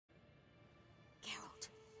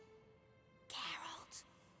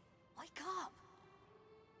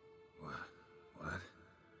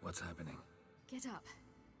What's happening? Get up.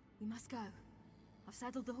 We must go. I've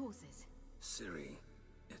saddled the horses. Ciri,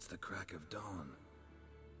 it's the crack of dawn.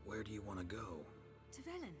 Where do you want to go? To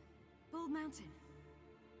Velen. Bald Mountain.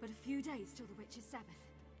 But a few days till the Witch's Sabbath.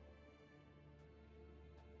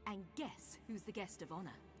 And guess who's the guest of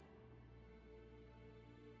honor?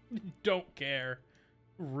 Don't care.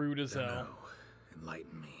 Rude as hell. No.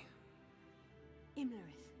 Enlighten me.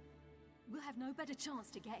 Imlerith. We'll have no better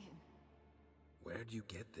chance to get him. Where'd you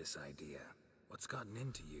get this idea? What's gotten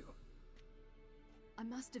into you? I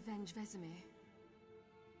must avenge Vesemir.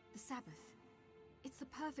 The Sabbath. It's the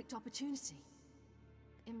perfect opportunity.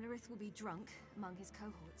 Imlerith will be drunk among his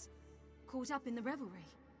cohorts, caught up in the revelry.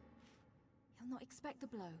 He'll not expect the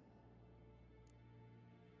blow.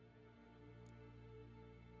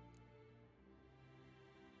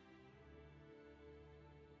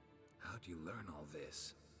 How'd you learn all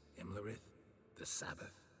this? Imlerith? The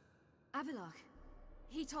Sabbath? Avalok.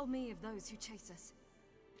 He told me of those who chase us.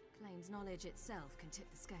 Claims knowledge itself can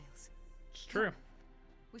tip the scales. It's true. Come.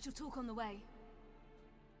 We shall talk on the way.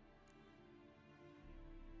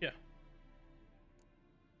 Yeah.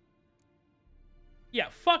 Yeah,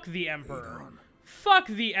 fuck the Emperor. Fuck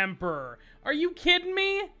the Emperor. Are you kidding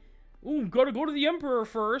me? Ooh, gotta go to the Emperor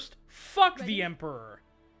first. Fuck the Emperor.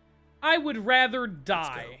 I would rather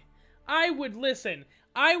die. I would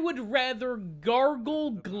rather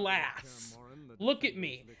gargle glass. Look at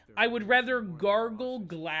me. I would rather gargle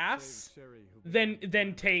glass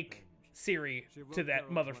than take Ciri to that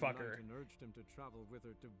motherfucker.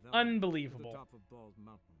 Unbelievable.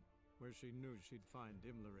 Where she knew she'd find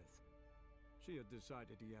Imlerith. She had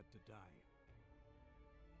decided he had to die.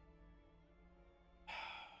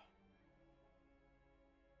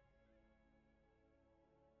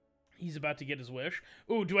 He's about to get his wish.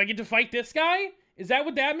 Ooh, do I get to fight this guy? Is that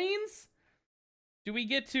what that means? Do we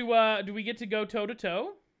get to go toe to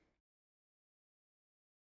toe?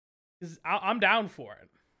 'Cause I'm down for it.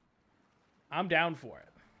 I'm down for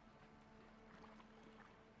it.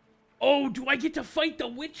 Oh, do I get to fight the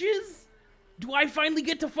witches? Do I finally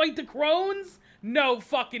get to fight the crones? No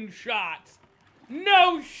fucking shot.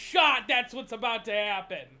 No shot that's what's about to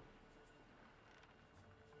happen.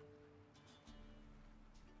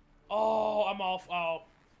 Oh, I'm off. Oh.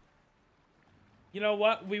 You know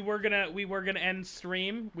what? We were gonna end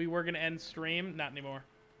stream. Not anymore.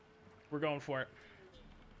 We're going for it.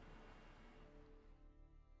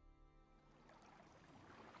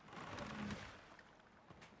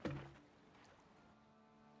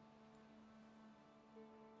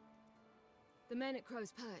 The men at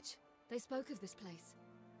Crow's Perch, they spoke of this place.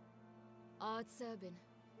 Ard Serbin,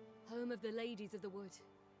 home of the Ladies of the Wood.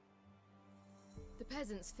 The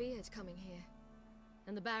peasants feared coming here,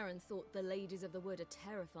 and the Baron thought the Ladies of the Wood a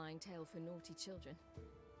terrifying tale for naughty children.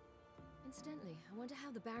 Incidentally, I wonder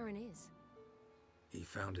how the Baron is. He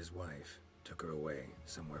found his wife, took her away,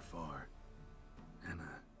 somewhere far.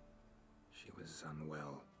 Anna, she was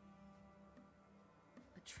unwell.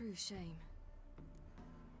 A true shame.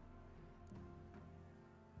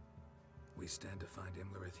 We stand to find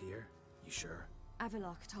Imlerith here? You sure?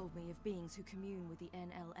 Avalok told me of beings who commune with the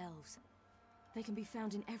NL elves. They can be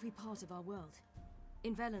found in every part of our world.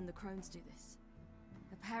 In Velen, the crones do this.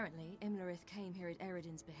 Apparently, Imlerith came here at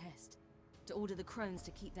Eredin's behest, to order the crones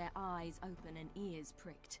to keep their eyes open and ears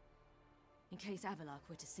pricked, in case Avalok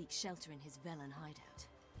were to seek shelter in his Velen hideout.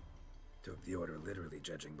 Took the order literally,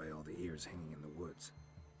 judging by all the ears hanging in the woods.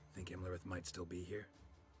 Think Imlerith might still be here?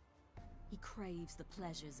 He craves the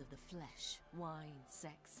pleasures of the flesh, wine,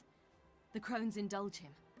 sex. The crones indulge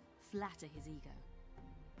him, flatter his ego.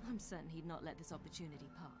 I'm certain he'd not let this opportunity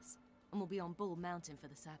pass, and will be on Bald Mountain for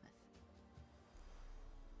the Sabbath.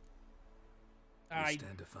 We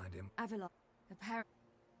stand to find him. Avalok, apparently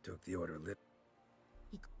Took the order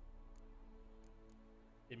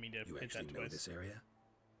Didn't mean to You hit actually that know twice. this area?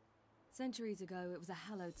 Centuries ago, it was a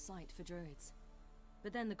hallowed site for druids.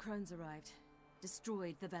 But then the crones arrived,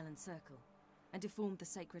 destroyed the Velen Circle, and deformed the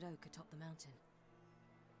sacred oak atop the mountain.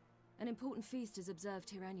 An important feast is observed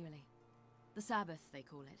here annually. The Sabbath, they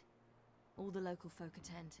call it. All the local folk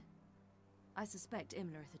attend. I suspect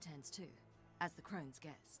Imlerith attends too, as the crone's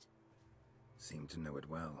guest. Seem to know it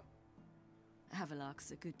well.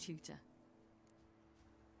 Avalok's a good tutor.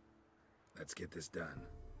 Let's get this done.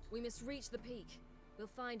 We must reach the peak. We'll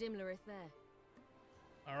find Imlerith there.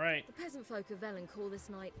 Alright. The peasant folk of Velen call this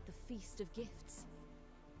night the Feast of Gifts.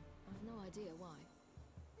 I've no idea why.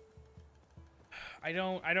 I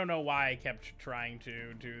don't know why I kept trying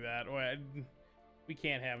to do that. We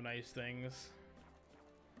can't have nice things.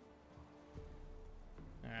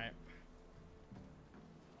 Alright.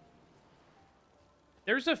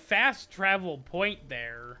 There's a fast travel point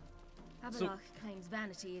there. Abelard claims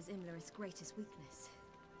vanity is Imlerith's greatest weakness.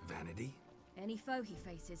 Vanity? Any foe he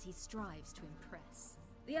faces, he strives to impress.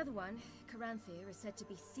 The other one, Caranthir, is said to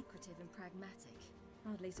be secretive and pragmatic.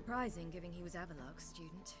 Hardly surprising, given he was Abelard's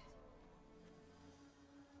student.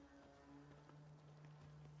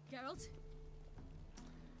 Geralt?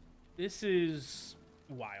 This is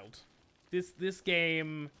wild. This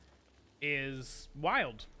game is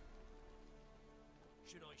wild.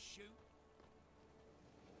 Should I shoot?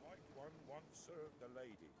 White one once served the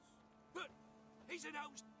ladies. But he's an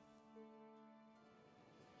host.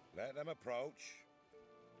 Let them approach.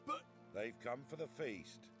 But They've come for the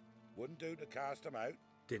feast. Wouldn't do to cast them out.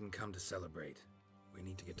 Didn't come to celebrate. We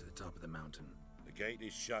need to get to the top of the mountain. The gate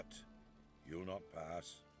is shut. You'll not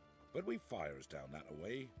pass. But we've fires down that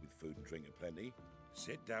away, with food and drink aplenty.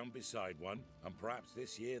 Sit down beside one, and perhaps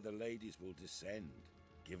this year the ladies will descend.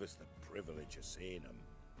 Give us the privilege of seeing them.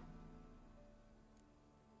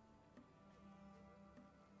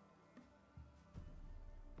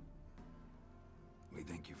 We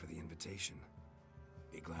thank you for the invitation.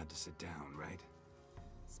 Be glad to sit down, right?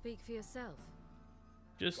 Speak for yourself.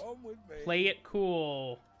 Just Come with me. play it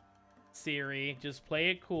cool, Ciri. Just play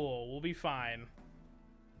it cool. We'll be fine.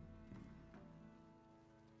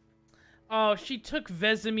 Oh, she took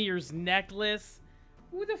Vesemir's necklace.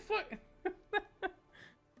 Who the fuck?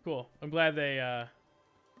 Cool. I'm glad they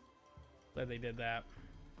did that.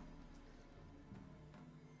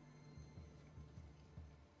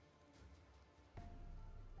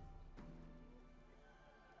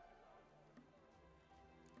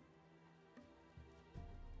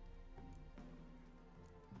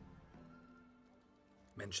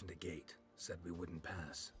 Mentioned a gate. Said we wouldn't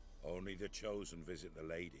pass. Only the chosen visit the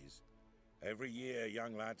ladies. Every year,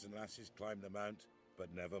 young lads and lasses climb the mount,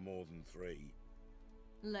 but never more than 3.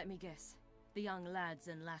 Let me guess. The young lads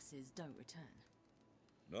and lasses don't return.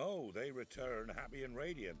 No, they return happy and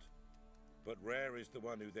radiant. But rare is the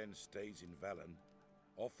one who then stays in Velen.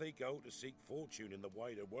 Off they go to seek fortune in the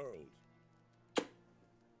wider world.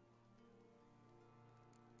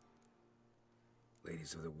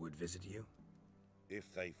 Ladies of the Wood visit you?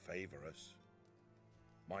 If they favor us.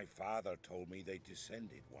 My father told me they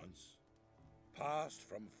descended once. Passed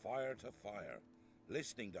from fire to fire,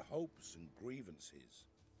 listening to hopes and grievances.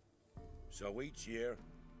 So each year,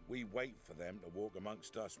 we wait for them to walk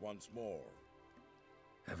amongst us once more.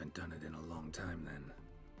 Haven't done it in a long time then.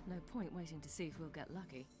 No point waiting to see if we'll get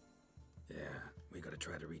lucky. Yeah, we gotta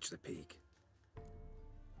try to reach the peak.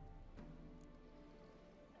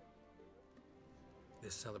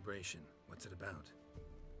 This celebration, what's it about?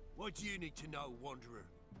 what do you need to know, Wanderer?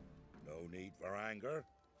 No need for anger.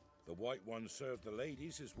 The White Ones serve the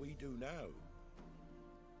ladies as we do now.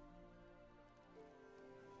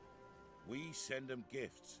 We send them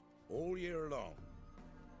gifts all year long.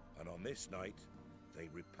 And on this night, they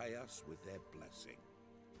repay us with their blessing.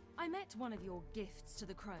 I met one of your gifts to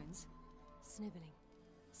the crones. Sniveling,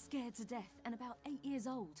 scared to death, and about 8 years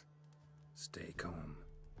old. Stay calm.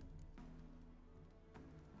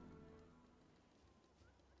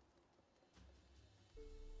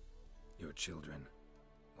 Your children.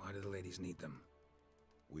 Why do the ladies need them?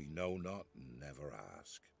 We know not and never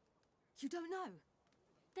ask. You don't know?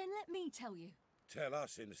 Then let me tell you. Tell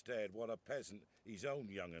us instead what a peasant, his own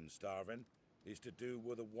young and starving, is to do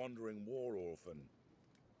with a wandering war orphan.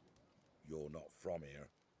 You're not from here.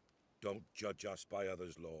 Don't judge us by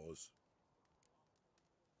others' laws.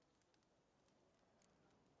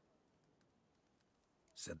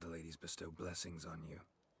 Said the ladies bestow blessings on you.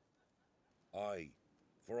 Aye,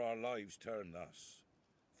 for our lives turn thus.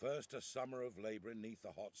 First a summer of labouring neath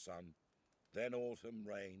the hot sun, then autumn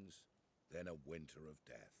rains, then a winter of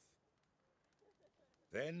death.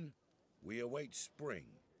 Then we await spring,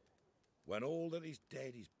 when all that is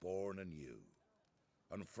dead is born anew.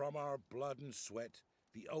 And from our blood and sweat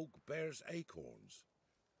the oak bears acorns,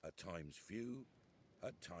 at times few,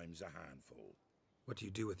 at times a handful. What do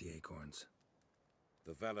you do with the acorns?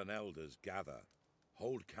 The Velen elders gather,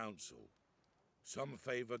 hold council. Some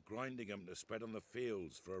favour grinding them to spread on the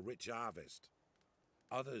fields for a rich harvest.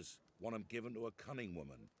 Others want them given to a cunning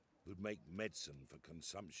woman who'd make medicine for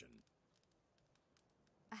consumption.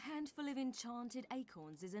 A handful of enchanted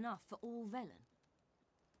acorns is enough for all Velen.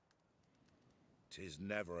 'Tis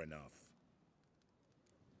never enough.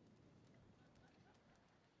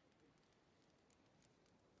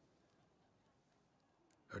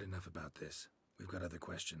 Heard enough about this. We've got other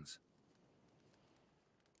questions.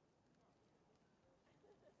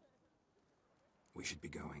 We should be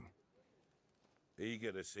going.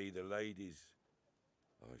 Eager to see the ladies.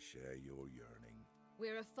 I share your yearning.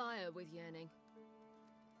 We're afire with yearning.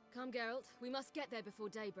 Come, Geralt. We must get there before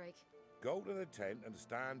daybreak. Go to the tent and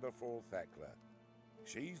stand before Thekla.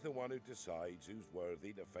 She's the one who decides who's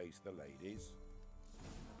worthy to face the ladies.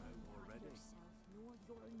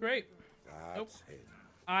 Great. That's him.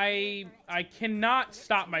 I cannot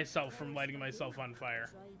stop myself from lighting myself on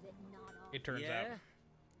fire. It turns out.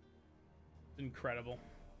 Incredible.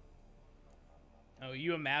 Oh,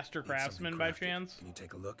 you a master craftsman by chance? Can you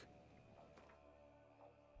take a look?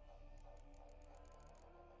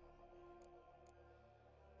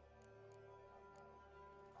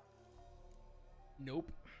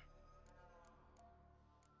 Nope.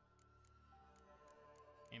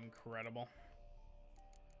 Incredible.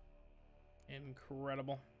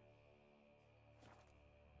 Incredible.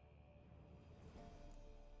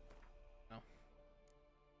 No.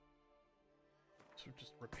 So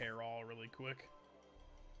just repair all really quick.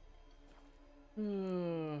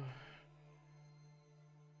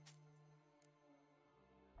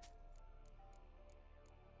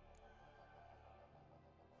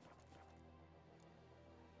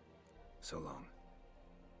 So long.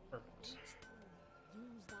 Perfect.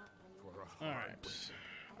 Alright.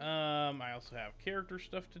 I also have character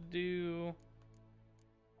stuff to do.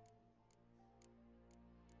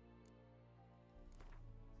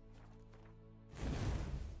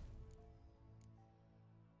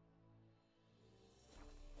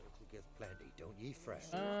 Give plenty, don't ye fret.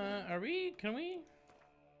 Can we?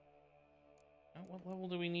 What level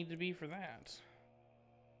do we need to be for that?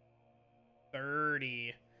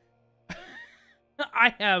 30.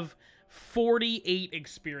 I have 48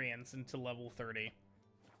 experience into level 30.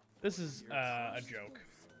 This is a joke.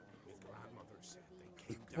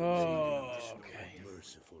 Oh, okay.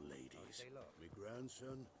 Merciful ladies. My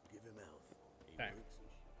grandson, give him health. Okay.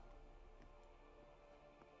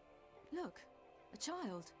 Look, a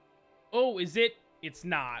child. Oh, is it? It's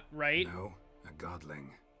not, right? No, a godling.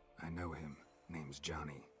 I know him. Name's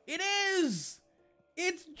Johnny. It is!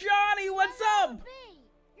 It's Johnny! What's up? B,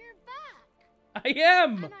 you're back. I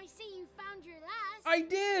am! And I see you found your lass. I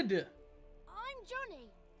did! I'm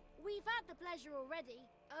Johnny. We've had the pleasure already.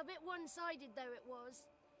 A bit one-sided though it was.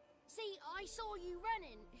 See, I saw you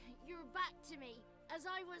running. Your back to me. As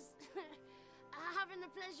I was having the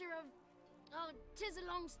pleasure of... Oh, 'tis a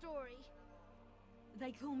long story.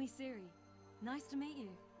 They call me Ciri. Nice to meet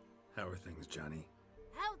you. How are things, Johnny?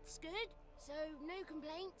 Health's good, so no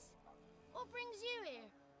complaints. What brings you here?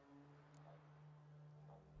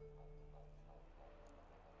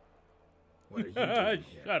 What are you doing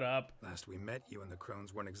here? Shut up. Last we met, you and the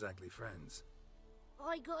crones weren't exactly friends.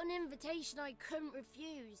 I got an invitation I couldn't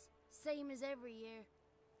refuse, same as every year.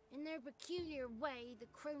 In their peculiar way, the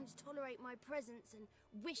crones tolerate my presence and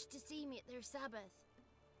wish to see me at their Sabbath.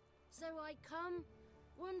 So I come,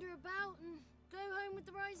 wander about, and go home with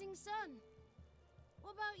the rising sun.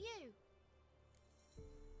 What about you?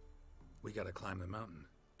 We gotta climb the mountain.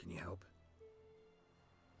 Can you help?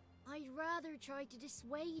 I'd rather try to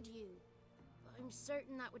dissuade you, but I'm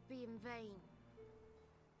certain that would be in vain.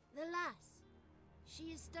 The lass,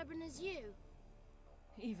 she as stubborn as you?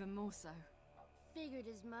 Even more so. Figured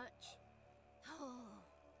as much.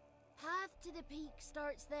 Path to the peak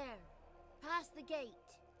starts there, past the gate.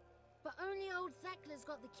 But only old Thekla's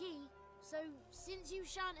got the key, so since you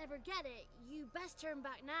shan't ever get it, you best turn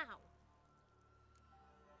back now.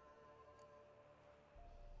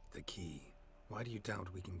 The key. Why do you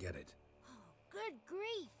doubt we can get it? Good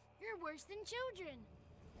grief, you're worse than children.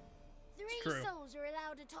 Three true. souls are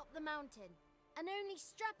allowed atop the mountain, and only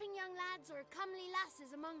strapping young lads or comely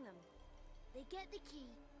lasses among them. They get the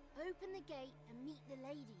key, open the gate, and meet the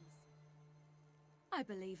ladies. I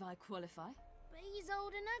believe I qualify. But he's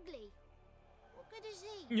old and ugly. What good is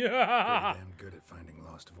he? Pretty Yeah. damn good at finding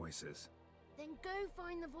lost voices. Then go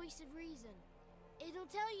find the voice of reason. It'll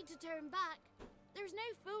tell you to turn back. There's no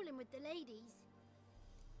fooling with the ladies.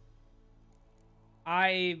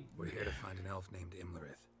 We're here to find an elf named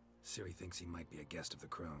Imlerith. Ciri thinks he might be a guest of the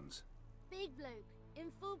crones. Big bloke,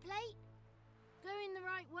 in full plate. Going the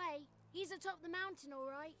right way. He's atop the mountain, all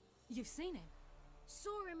right. You've seen him?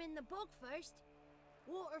 Saw him in the bog first.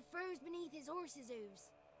 Water froze beneath his horse's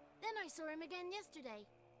hooves. Then I saw him again yesterday,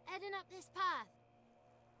 heading up this path.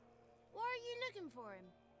 Why are you looking for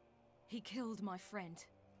him? He killed my friend.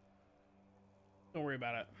 Don't worry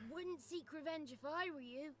about it. Wouldn't seek revenge if I were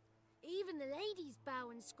you. Even the ladies bow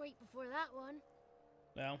and scrape before that one.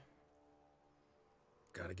 Well.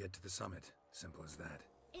 Gotta get to the summit. Simple as that.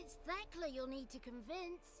 It's Thekla you'll need to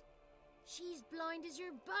convince. She's blind as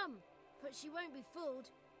your bum, but she won't be fooled.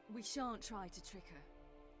 We shan't try to trick her.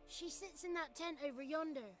 She sits in that tent over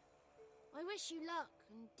yonder. I wish you luck,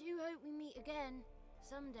 and do hope we meet again,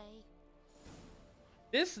 someday.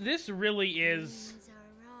 This really is...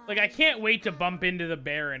 Like, I can't wait to bump into the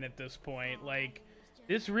Baron at this point. Like,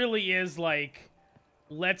 this really is, like...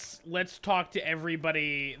 Let's talk to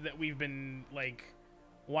everybody that we've been, like,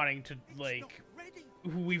 wanting to, like...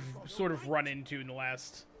 Who we've sort of run into in the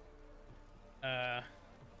last...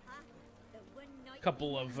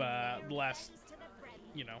 couple of, last...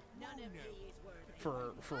 You know...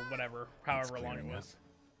 For whatever, however long it was.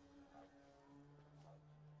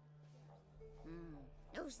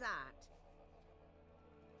 Who's that?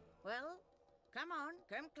 Well, come on,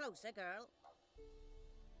 come closer, girl.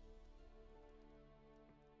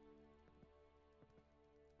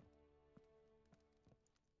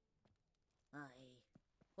 Aye.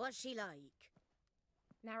 What's she like?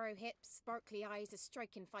 Narrow hips, sparkly eyes, a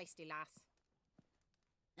striking feisty lass.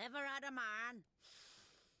 Never had a man?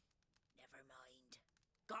 Never mind.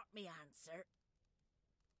 Got me answer.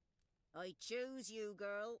 I choose you,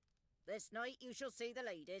 girl. This night you shall see the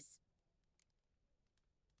ladies.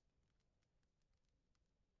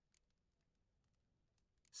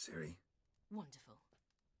 Ciri? Wonderful.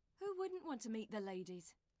 Who wouldn't want to meet the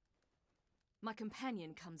ladies? My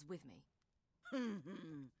companion comes with me.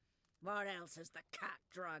 What else has the cat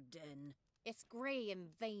dragged in? It's grey and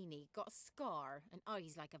veiny, got a scar, and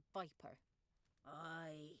eyes like a viper.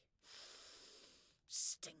 Aye.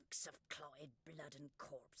 Stinks of clotted blood and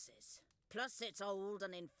corpses. Plus it's old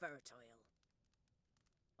and infertile.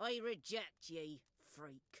 I reject ye,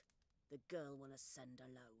 freak. The girl will ascend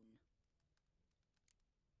alone.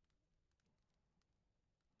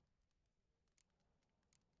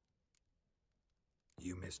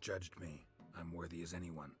 You misjudged me. I'm worthy as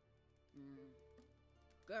anyone.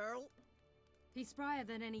 Girl? He's sprier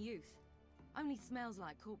than any youth. Only smells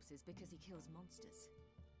like corpses because he kills monsters.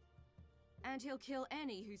 And he'll kill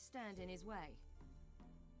any who stand in his way.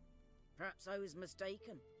 Perhaps I was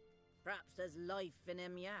mistaken. Perhaps there's life in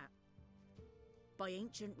him yet. By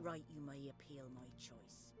ancient right you may appeal my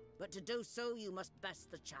choice. But to do so you must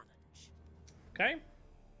best the challenge. Okay.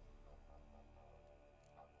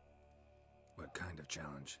 What kind of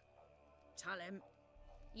challenge? Tell him.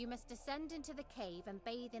 You must descend into the cave and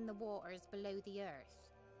bathe in the waters below the earth.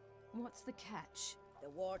 What's the catch? The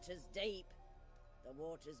water's deep. The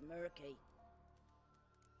water's murky.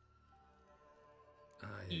 I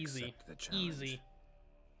Easy. accept the challenge. Easy.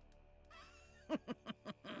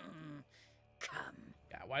 Come.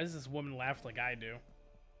 Yeah, why does this woman laugh like I do?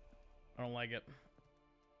 I don't like it.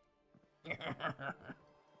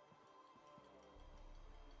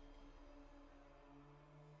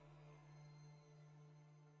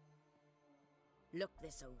 Look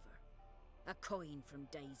this over. A coin from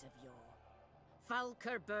days of yore.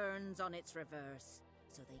 Falker burns on its reverse,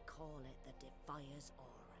 so they call it the Defier's Oran.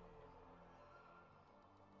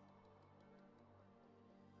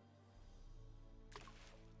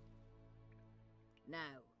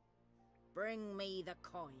 Now, bring me the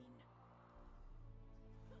coin.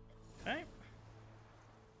 Okay.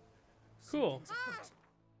 Cool.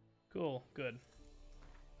 Cool, good.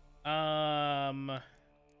 Alright,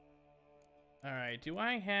 do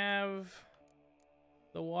I have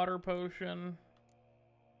the water potion?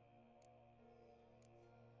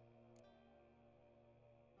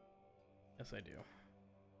 Yes, I do.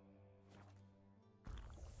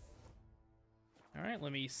 Alright,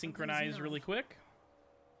 let me synchronize really quick.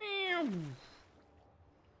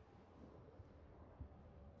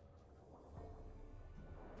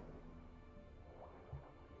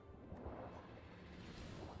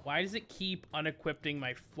 Why does it keep unequipping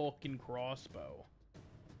my fucking crossbow?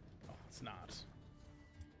 Oh, it's not.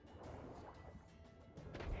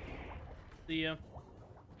 See ya.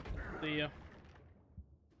 See ya.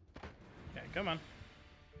 Okay, come on.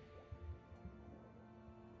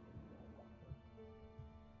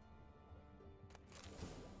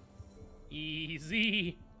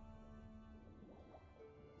 Easy.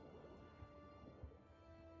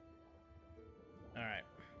 All right.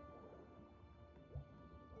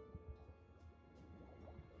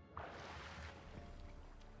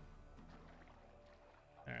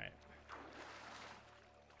 All right.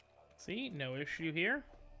 See, no issue here.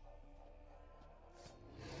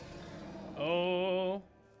 Oh.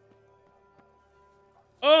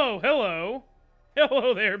 Oh, hello.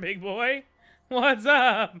 Hello there, big boy. What's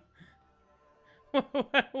up?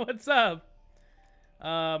 What's up?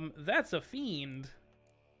 That's a fiend.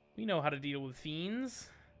 We know how to deal with fiends.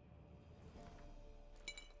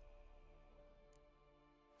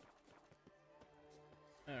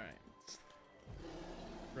 Alright.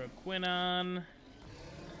 Throw Quinn on.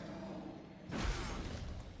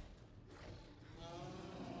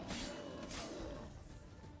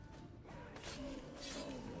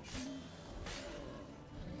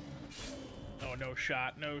 no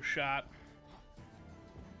shot, no shot.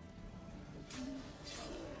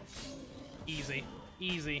 Easy,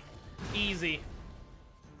 easy, easy.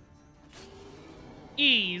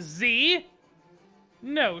 Easy!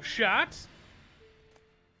 No shot.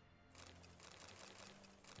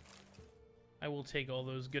 I will take all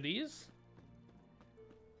those goodies.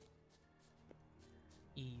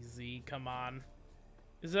 Easy, come on.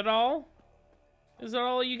 Is that all? Is that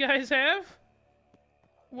all you guys have?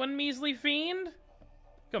 One measly fiend?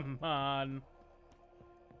 Come on.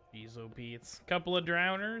 Jeez, oh Pete's. Couple of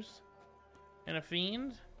drowners. And a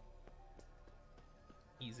fiend.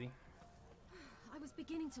 Easy. I was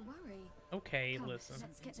beginning to worry. Okay, Come, listen.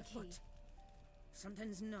 let's get the key.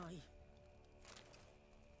 Something's nigh.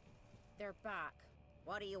 They're back.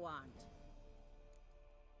 What do you want?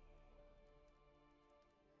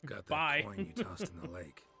 Got that Bye. coin you tossed in the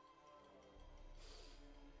lake.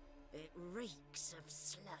 It reeks of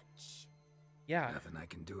sludge. Yeah. Nothing I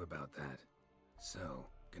can do about that. So,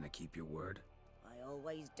 gonna keep your word? I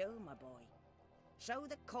always do, my boy. Show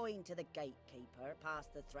the coin to the gatekeeper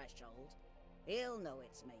past the threshold. He'll know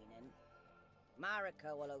its meaning.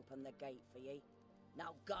 Marika will open the gate for ye.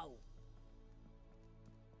 Now go.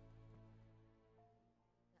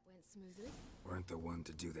 That went smoothly. Weren't the one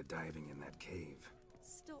to do the diving in that cave.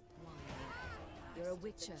 Stop whining. You're a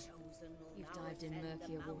witcher. You've dived in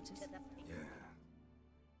murkier waters.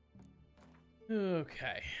 Yeah.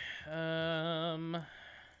 Okay. Alright,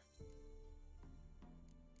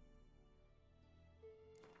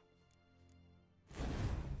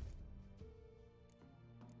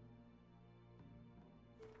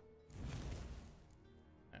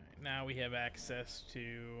 now we have access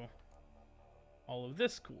to all of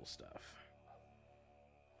this cool stuff.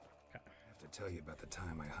 I have to tell you about the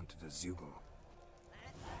time I hunted a Zugel.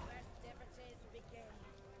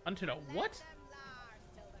 Hunted a what?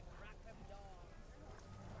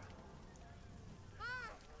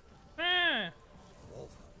 Ah!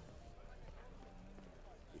 Wolf.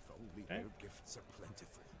 If only their gifts are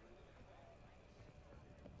plentiful.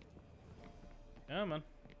 Come on.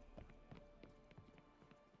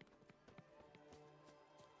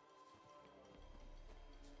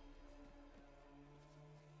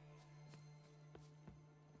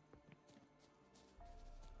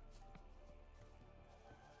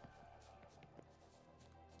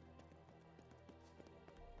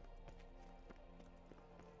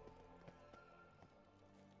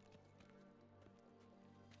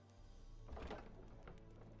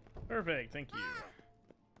 Perfect, thank you.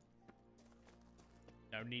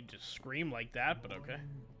 No need to scream like that, but okay.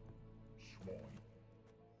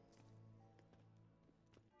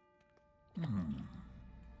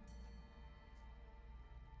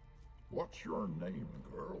 What's your name,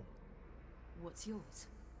 girl? What's yours?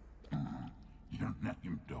 Your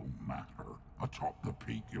name don't matter. Atop the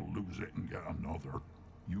peak, you'll lose it and get another.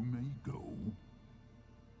 You may go.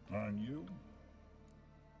 And you?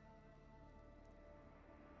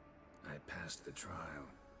 I passed the trial.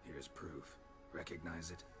 Here's proof.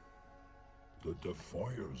 Recognize it? The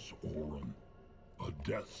Defier's Orin. A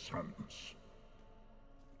death sentence.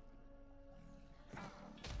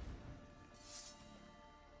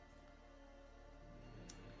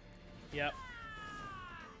 Yep.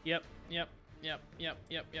 Yep, yep, yep, yep,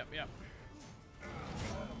 yep, yep, yep.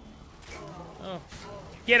 Oh.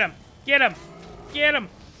 Get him! Get him! Get him!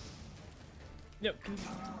 Yep.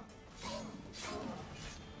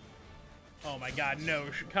 Oh my god, no.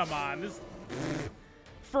 Come on. This...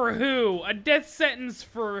 For who? A death sentence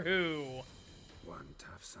for who? One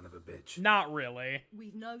tough son of a bitch. Not really.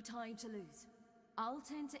 We've no time to lose. I'll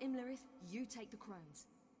tend to Imlerith, you take the crones.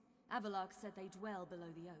 Avalok said they dwell below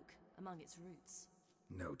the oak, among its roots.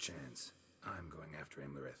 No chance. I'm going after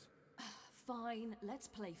Imlerith. Fine, let's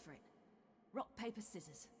play for it. Rock, paper,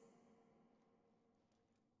 scissors.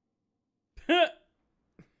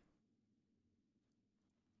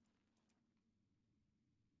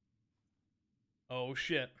 Oh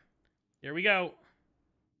shit. Here we go.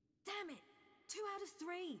 Damn it! 2 out of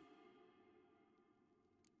 3!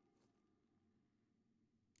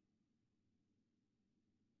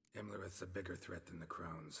 Imlerith's a bigger threat than the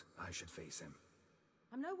crones. I should face him.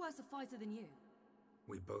 I'm no worse a fighter than you.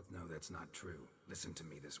 We both know that's not true. Listen to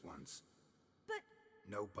me this once. But...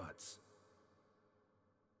 No buts.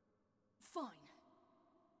 Fine.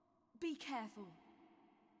 Be careful.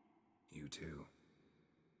 You too.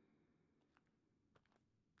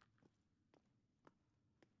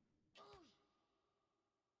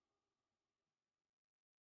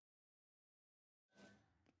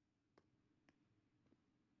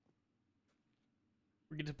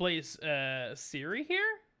 We get to play Ciri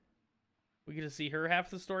here? We get to see her half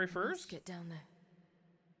the story first? Let's get down there.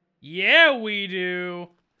 Yeah, we do.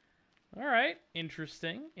 All right.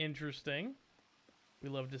 Interesting. Interesting. We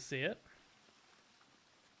love to see it.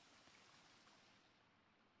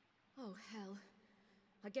 Oh, hell.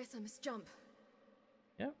 I guess I must jump.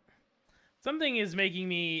 Yep. Something is making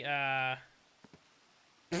me,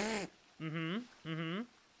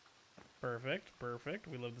 Perfect, perfect.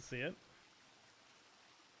 We love to see it.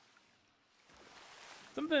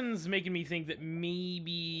 Something's making me think that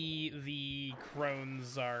maybe the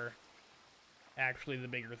crones are actually the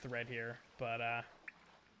bigger threat here, but,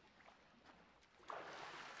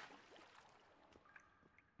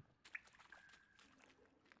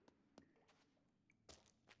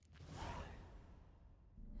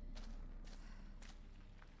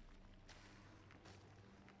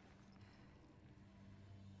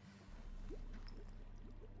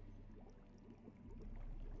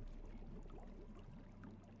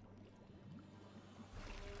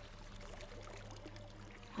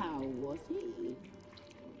 How was he?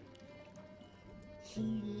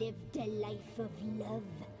 He lived a life of love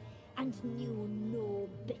and knew no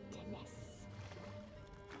bitterness.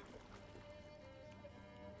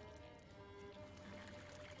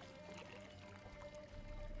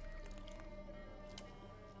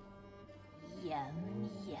 Yum,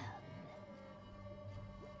 yum.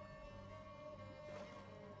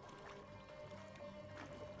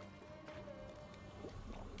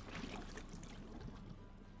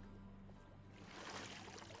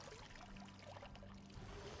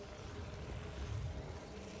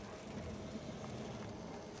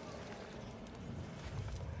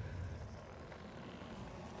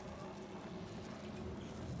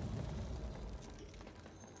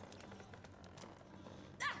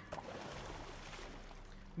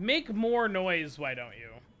 make more noise, why don't you?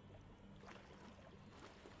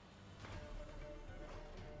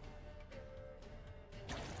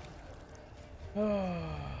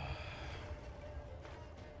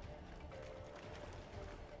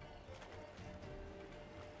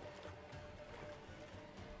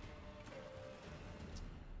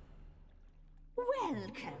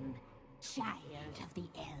 Welcome, child of the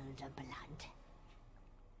Elder Blood.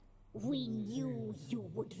 We knew you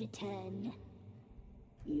would return.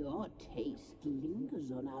 Your taste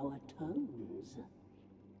lingers on our tongues.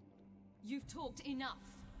 You've talked enough.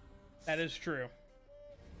 That is true.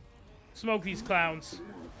 Smoke these clowns.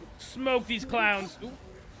 Smoke these clowns. Ooh.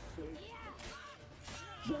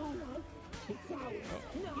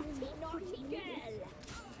 Naughty, naughty girl!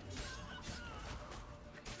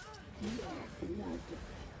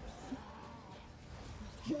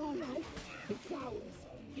 Your life, it's ours.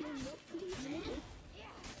 You must leave me.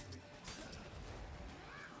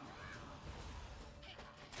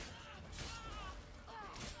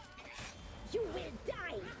 You will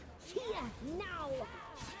die here now.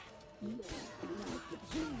 You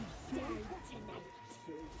die tonight.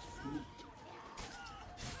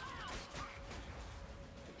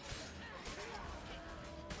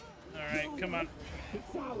 All right, come on.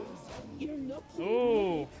 It's ours. You're not.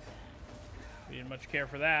 Ooh. We didn't much care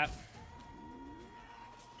for that.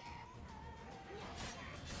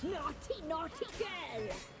 Naughty, naughty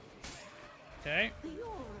girl. Okay.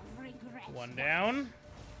 You'll regret One down.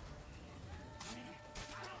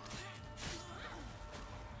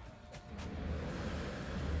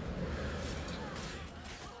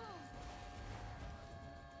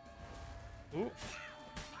 Ooh.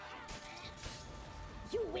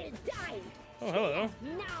 You will die. Oh, hello.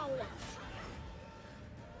 Now.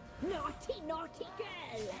 Naughty, naughty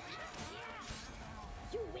girl.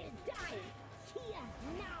 You will die here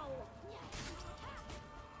now.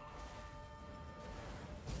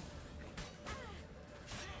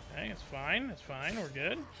 Okay, it's fine. It's fine. We're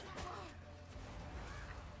good.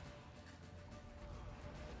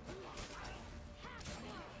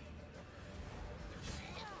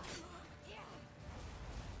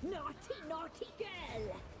 Naughty, naughty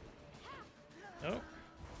girl. Oh.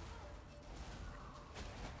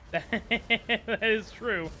 That is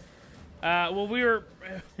true. Well, we were...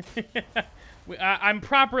 I'm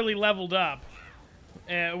properly leveled up.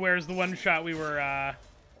 Whereas the one shot we were,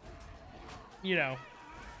 you know,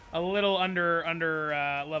 a little under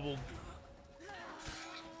leveled.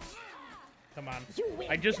 Come on.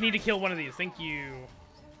 I just need to kill one of these. Thank you.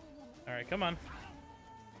 Alright, come on.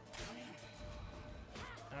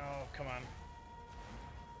 Oh, come on.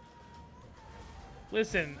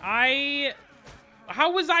 Listen,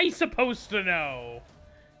 how was I supposed to know?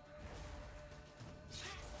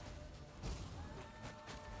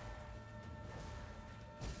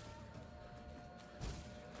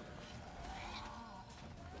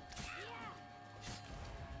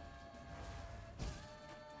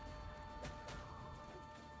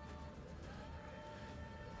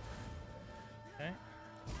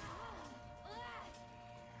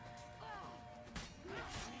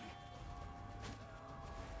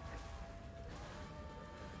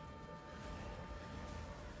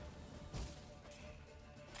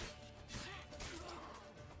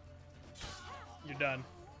 done.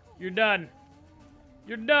 You're done.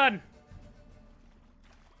 You're done.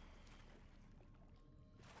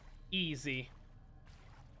 Easy.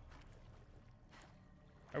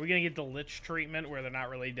 Are we gonna get the Lich treatment where they're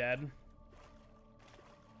not really dead?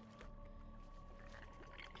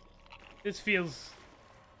 This feels...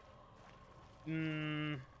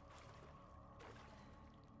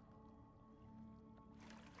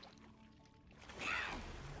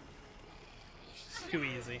 It's too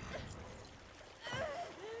easy.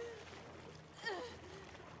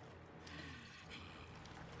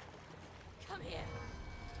 Come here.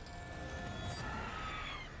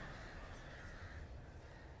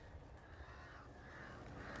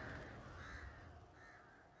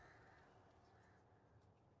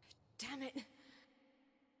 Damn it.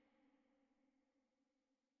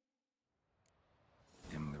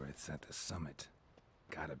 Imlerith's at the summit.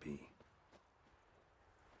 Gotta be.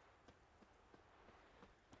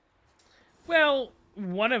 Well,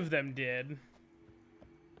 one of them did.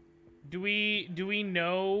 Do we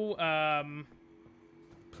know,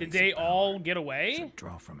 did they all get away? So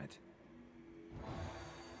draw from it.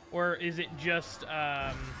 Or is it just,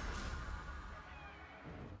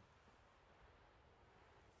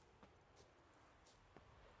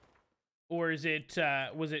 or is it,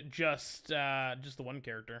 was it just the one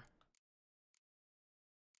character?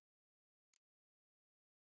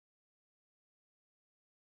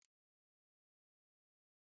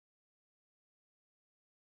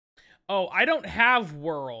 Oh, I don't have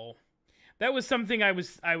Whirl. That was something I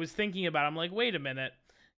was thinking about. I'm like, wait a minute.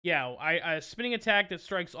 Yeah, I spinning attack that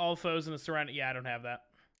strikes all foes in the surrounding. Yeah, I don't have that.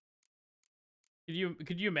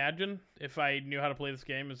 Could you imagine if I knew how to play this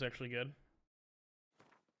game? It's actually good.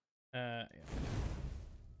 Yeah.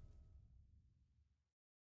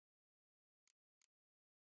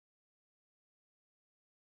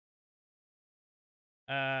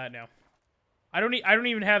 No. I don't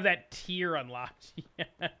even have that tier unlocked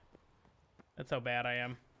yet. That's how bad I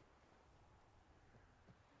am.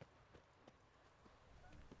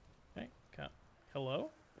 Okay,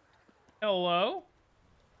 hello? Hello?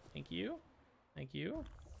 Thank you. Thank you.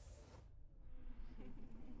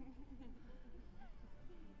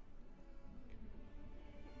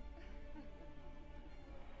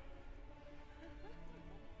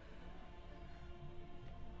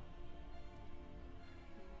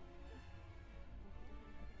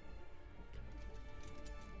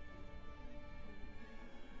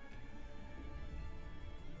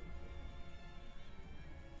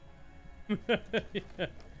 Yeah.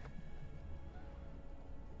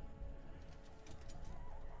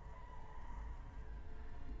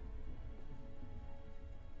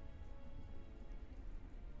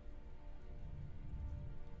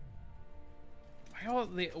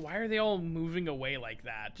 Why are they all moving away like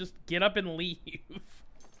that? Just get up and leave.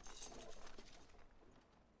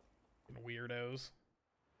 Weirdos.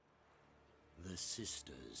 The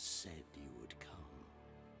sisters said you would come.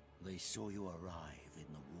 They saw you arrive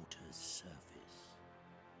in the water's surface.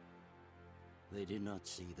 They did not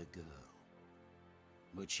see the girl.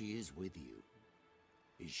 But she is with you,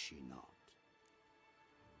 is she not?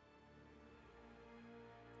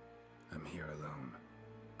 I'm here alone.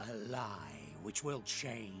 A lie which will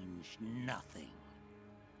change nothing.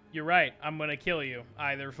 You're right. I'm gonna kill you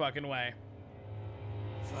either fucking way.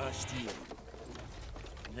 First you,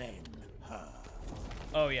 then her.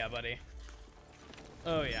 Oh yeah, buddy.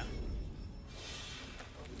 Oh yeah.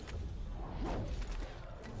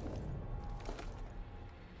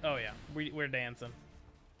 Oh yeah, we're dancing.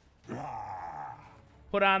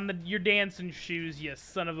 Put on your dancing shoes, you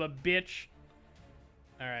son of a bitch.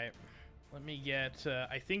 All right, let me get.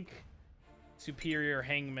 I think superior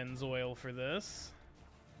hangman's oil for this.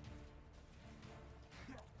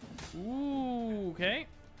 Ooh, okay.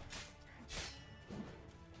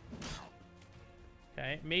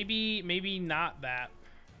 Okay, maybe not that.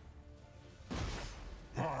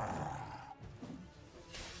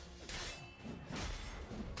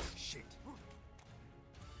 Shit.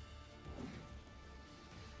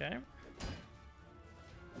 Okay.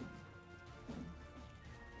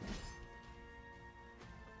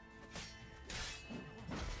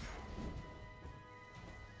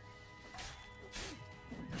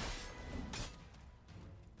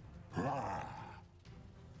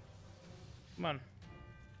 Come on.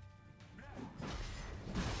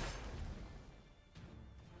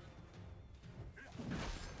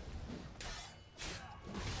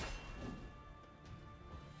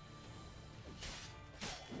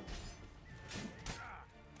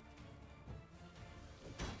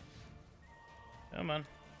 Come on.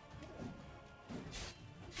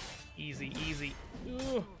 Easy, easy.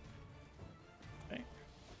 Ooh. Okay.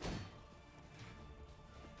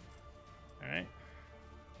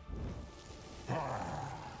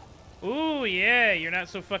 Ooh, yeah, you're not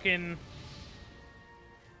so fucking...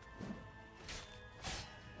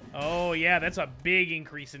 Oh, yeah, that's a big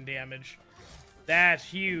increase in damage. That's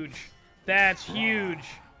huge. That's huge.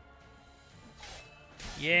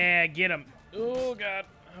 Yeah, get him. Oh, God.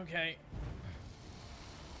 Okay.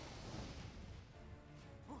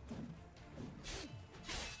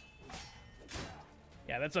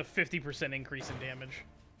 Yeah, that's a 50% increase in damage.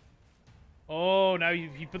 Oh, now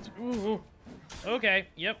he puts... Ooh. Okay,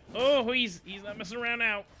 yep. Oh, he's not messing around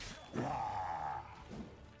now.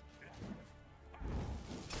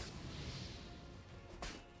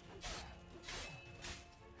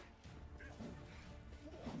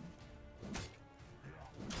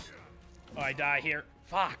 Oh, I die here.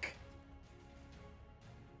 Fuck.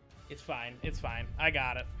 It's fine. It's fine. I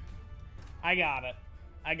got it. I got it.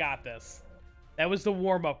 I got this. That was the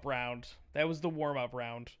warm-up round. That was the warm-up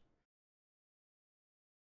round.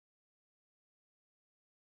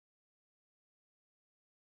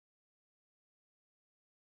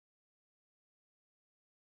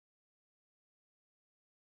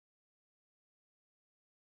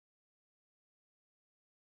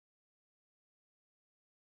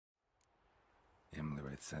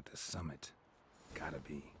 Imlerith's at the summit. Gotta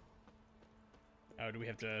be. Oh, do we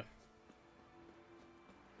have to...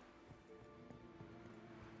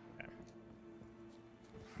 Okay.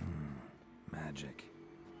 Magic.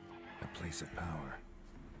 A place of power.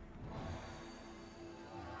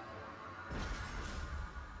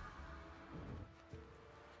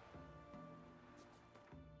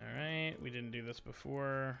 Alright, we didn't do this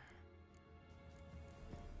before.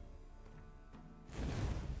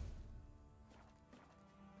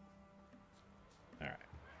 Alright.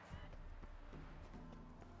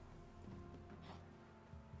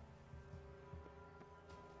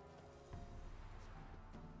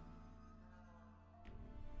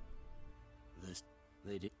 This,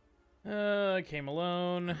 they did. Came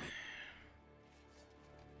alone.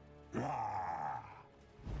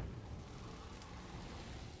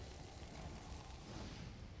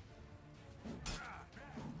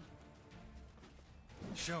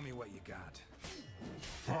 Show me what you got.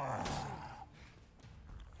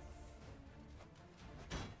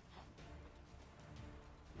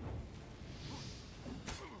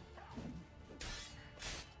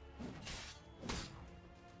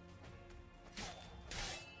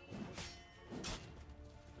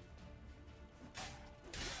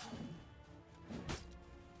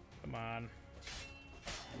 Come on.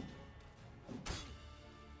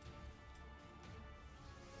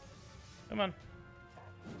 Come on.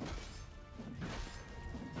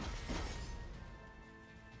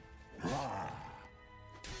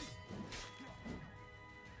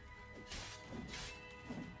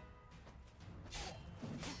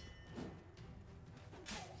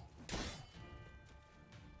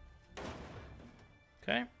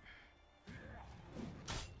 Okay.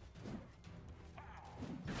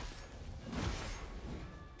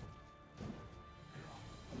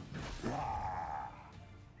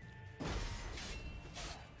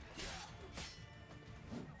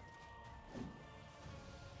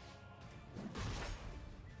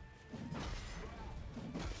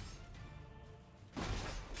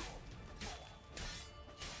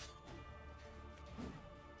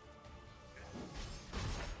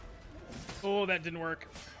 Oh, that didn't work.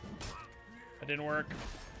 That didn't work.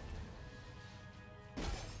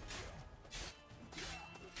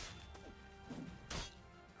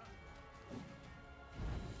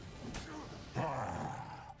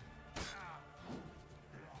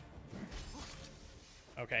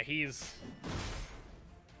 Okay, he's...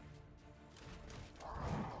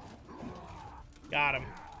 Got him.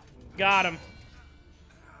 Got him.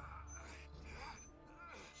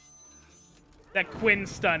 That Quinn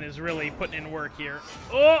stun is really putting in work here.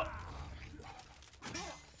 Oh!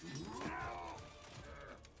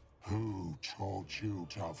 Who taught you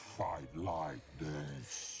to fight like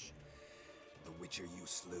this? The Witcher you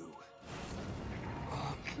slew.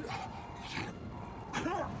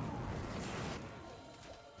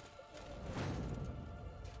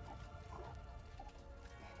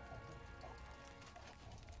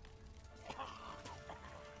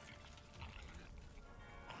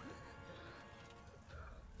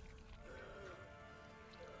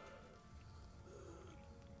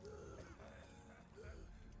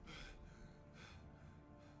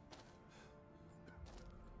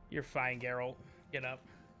 You're fine, Geralt. Get up.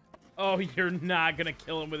 Oh, you're not gonna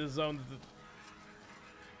kill him with his own...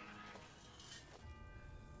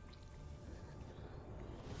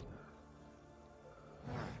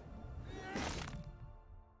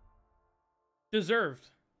 Deserved.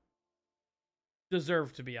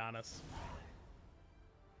 Deserved, to be honest.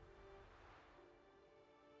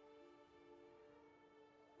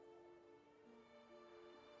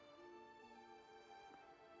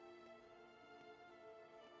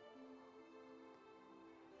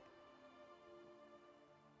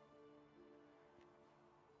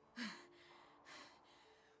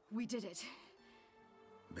 We did it.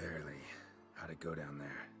 Barely. How'd it go down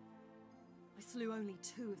there? I slew only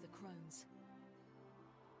 2 of the crones.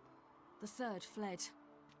 The 3rd fled,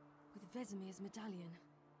 with Vesemir's medallion.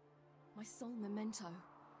 My sole memento.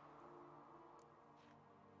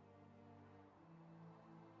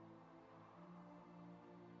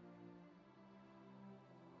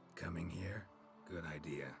 Coming here? Good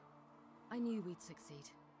idea. I knew we'd succeed.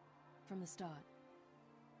 From the start.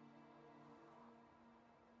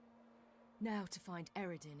 Now to find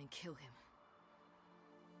Eredin and kill him.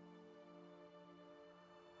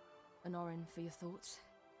 Honorin, for your thoughts?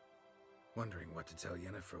 Wondering what to tell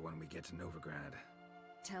Yennefer when we get to Novigrad.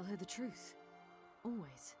 Tell her the truth.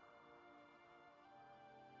 Always.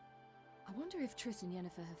 I wonder if Triss and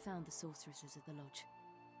Yennefer have found the sorceresses at the lodge.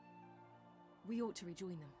 We ought to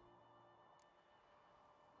rejoin them.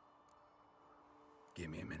 Give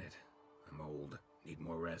me a minute. I'm old. Need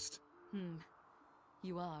more rest.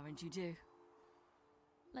 You are, and you do.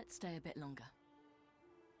 Let's stay a bit longer.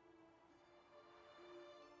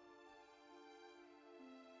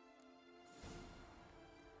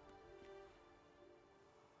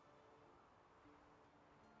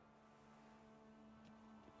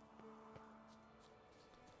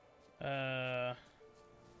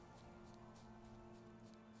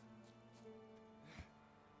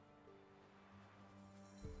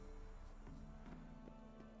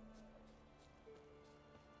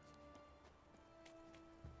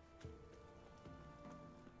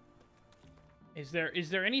 Is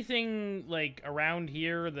there anything, like, around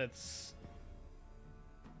here that's...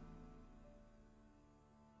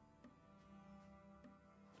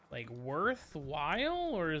 like,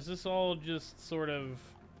 worthwhile? Or is this all just sort of...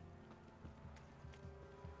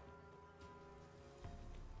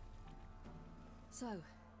 So,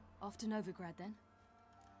 off to Novigrad then?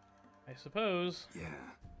 I suppose. Yeah,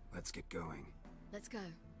 let's get going. Let's go.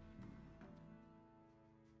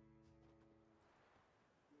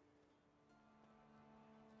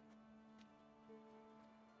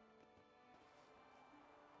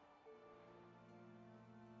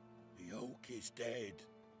 The oak is dead.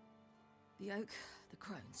 The oak, the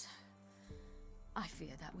crones. I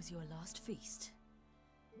fear that was your last feast.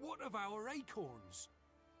 What of our acorns?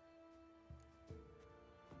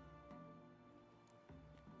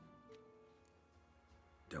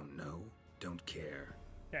 Don't know, don't care.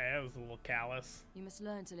 Yeah, that was a little callous. You must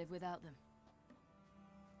learn to live without them.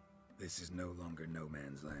 This is no longer no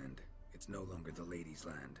man's land. It's no longer the lady's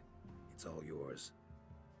land. It's all yours.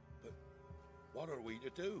 But what are we to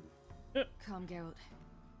do? Come, Geralt.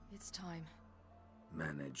 It's time.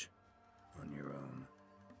 Manage. On your own.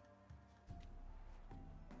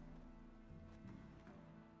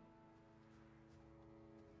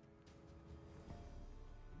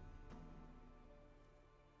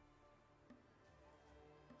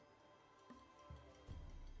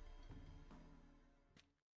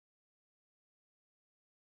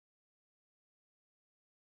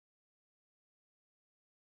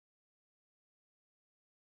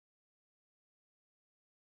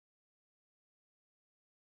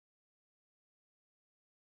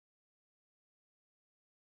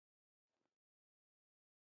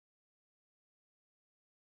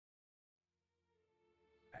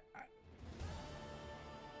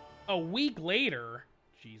 A week later?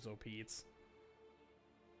 Jeez, oh Pete's.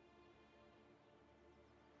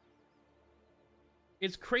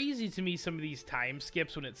 It's crazy to me, some of these time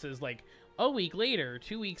skips when it says, like, a week later,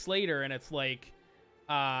 2 weeks later, and it's like,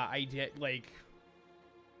 I did, like,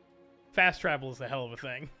 fast travel is a hell of a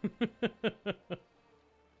thing.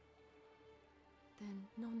 Then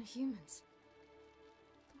non-humans.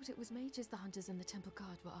 Thought it was mages the hunters and the temple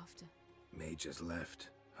guard were after. Mages left.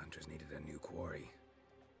 Hunters needed a new quarry.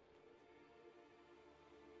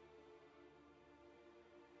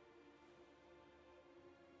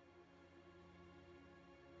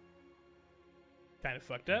 Kind of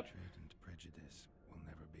fucked up. Hatred and prejudice will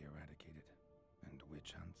never be eradicated, and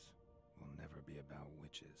witch hunts will never be about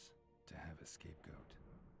witches. To have a scapegoat,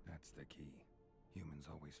 that's the key. Humans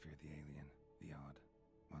always fear the alien, the odd.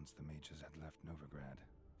 Once the mages had left Novigrad,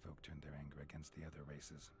 folk turned their anger against the other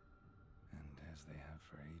races. And as they have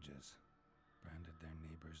for ages, branded their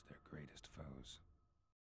neighbors their greatest foes.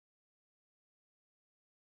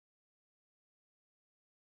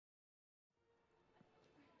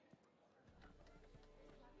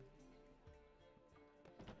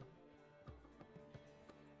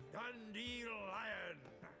 Dandelion!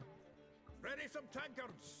 Ready some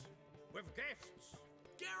tankards! With guests!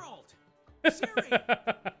 Geralt!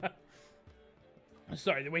 Ciri!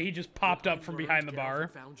 Sorry, the way he just popped up from behind the bar.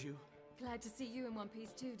 Found you. Glad to see you in one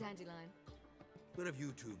piece too, Dandelion. Where have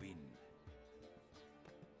you two been?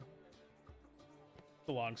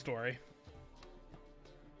 a long story.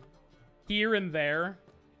 Here and there.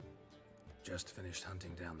 Just finished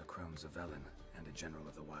hunting down the crones of Velen and a general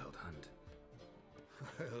of the Wild Hunt.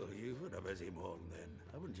 Well, you've had a busy morning then,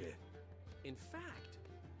 haven't you? In fact,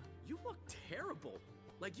 you look terrible.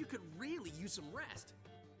 Like you could really use some rest.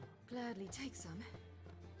 Gladly take some.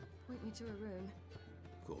 Point me to a room.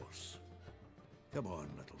 Of course. Come on,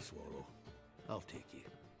 little swallow. I'll take you.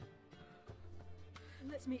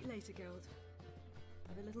 Let's meet later, Geralt.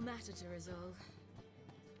 I've a little matter to resolve.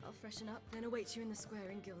 I'll freshen up, then await you in the square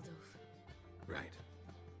in Gildorf. Right.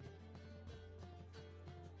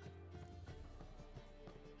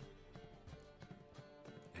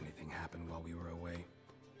 Anything happened while we were away?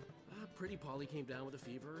 Pretty Polly came down with a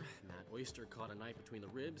fever. Matt Oyster caught a knife between the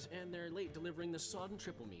ribs, and they're late delivering the sodden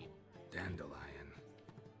triple meat. Dandelion.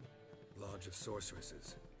 Lodge of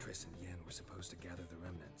Sorceresses. Triss and Yen were supposed to gather the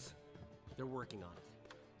remnants. They're working on it.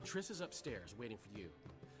 Triss is upstairs, waiting for you.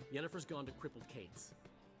 Yennefer's gone to crippled Kate's.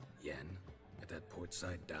 Yen? At that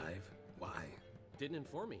portside dive? Why? Didn't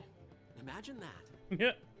inform me. Imagine that.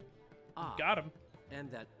 Yeah. Ah, got him.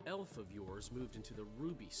 And that elf of yours moved into the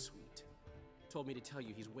Ruby Suite. Told me to tell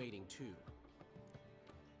you he's waiting too.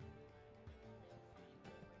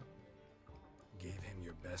 Gave him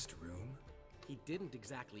your best room? He didn't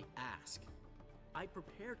exactly ask. I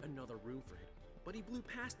prepared another room for him, but he blew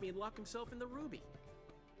past me and locked himself in the Ruby.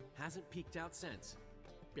 Hasn't peeked out since.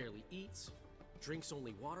 Barely eats, drinks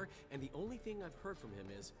only water, and the only thing I've heard from him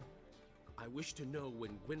is, I wish to know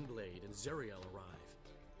when Gwynblade and Zeriel arrive.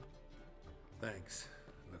 Thanks.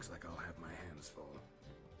 Looks like I'll have my hands full.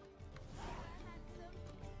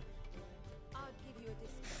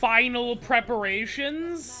 Final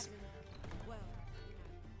preparations?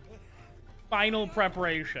 Final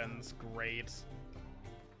preparations. Great.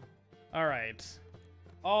 Alright.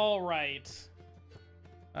 Alright.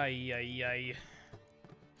 Ay, ay, ay.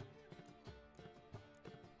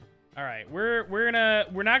 Alright, we're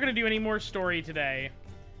not gonna do any more story today.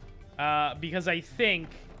 Because I think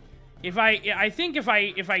if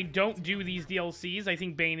I don't do these DLCs, I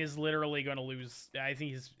think Bane is literally gonna lose. I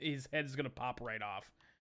think his head is gonna pop right off.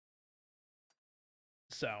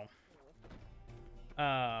 So,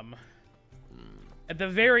 at the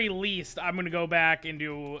very least, I'm gonna go back and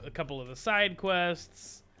do a couple of the side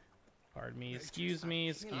quests. Pardon me, excuse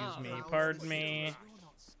me, pardon me.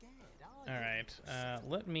 Alright,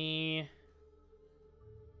 let me...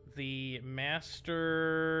 The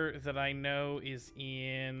master that I know is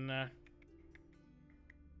in...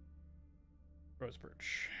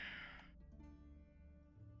 Rosebridge.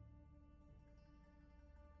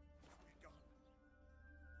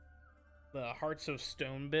 The Hearts of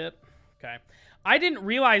Stone bit. Okay. I didn't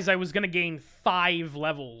realize I was gonna gain 5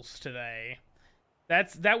 levels today.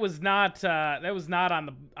 That was not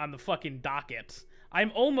on the fucking docket.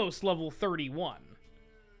 I'm almost level 31.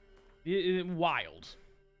 Wild.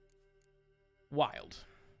 Wild.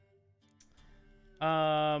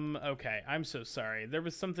 Okay, I'm so sorry. There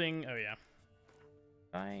was something... Oh, yeah.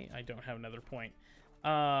 I don't have another point.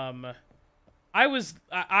 I'm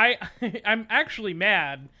actually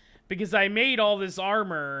mad because I made all this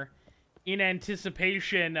armor in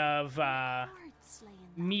anticipation of,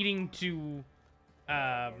 needing to,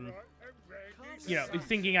 you know,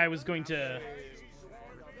 thinking I was going to...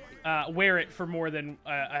 wear it for more than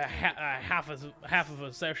half of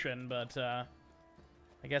a session, but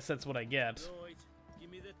I guess that's what I get.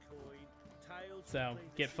 So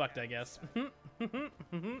get fucked, I guess.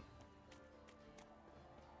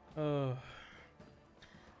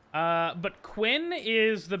 But Quinn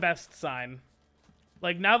is the best sign.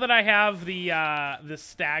 Like, now that I have the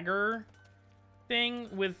stagger thing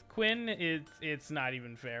with Quinn, it's not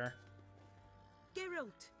even fair.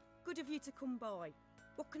 Geralt, good of you to come by.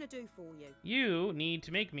 What can I do for you? You need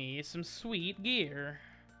to make me some sweet gear.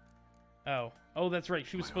 Oh, that's right.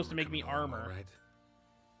 She was supposed to make me armor. Right?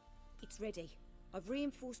 It's ready. I've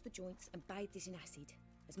reinforced the joints and bathed it in acid,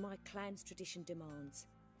 as my clan's tradition demands.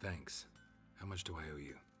 Thanks. How much do I owe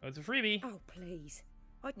you? Oh, it's a freebie. Oh, please.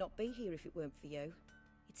 I'd not be here if it weren't for you.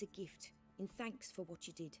 It's a gift, in thanks for what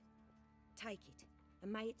you did. Take it,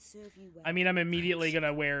 and may it serve you well. I mean, I'm immediately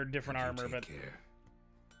gonna wear different armor, but... Care.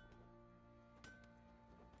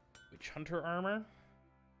 Witch Hunter armor?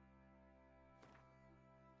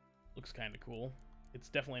 Looks kind of cool. It's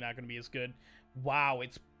definitely not gonna be as good. Wow,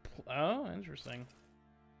 it's... Oh, interesting.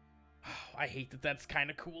 Oh, I hate that that's kind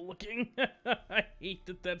of cool looking. I hate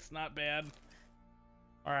that that's not bad.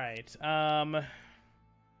 Alright, Geralt,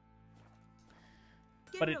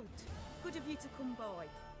 but it... good of you to come by.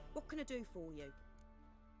 What can I do for you?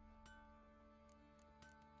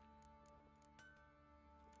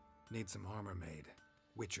 Need some armor made.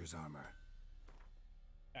 Witcher's armor.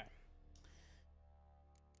 Okay.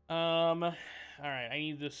 Alright, I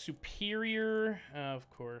need the superior, of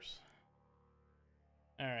course.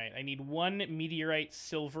 Alright, I need 1 meteorite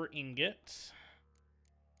silver ingot.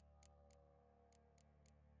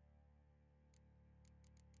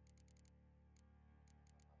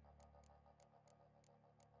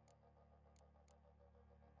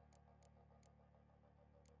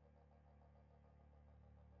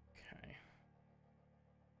 Okay.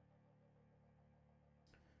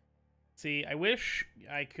 See, I wish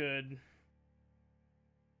I could...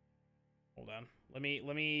 Hold on. Let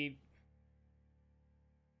me...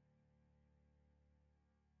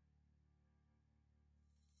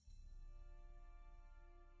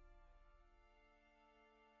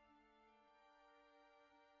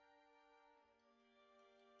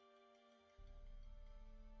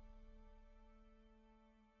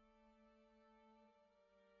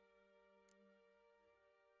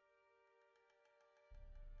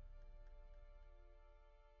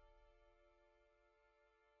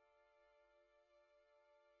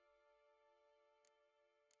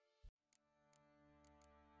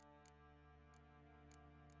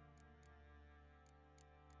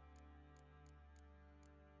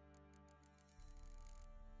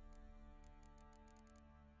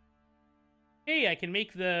 Hey, I can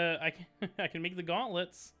make the I can make the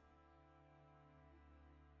gauntlets.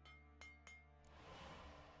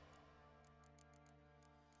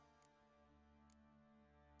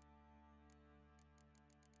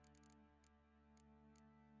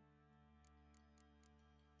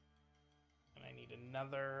 And I need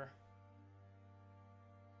another.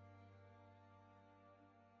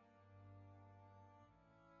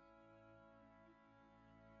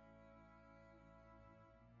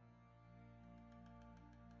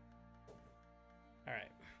 All right.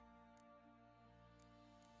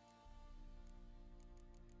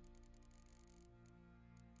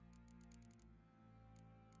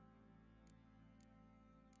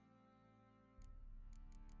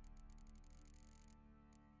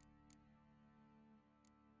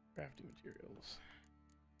 Crafting materials.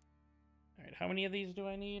 All right, how many of these do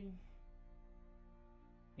I need?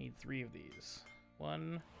 Need 3 of these.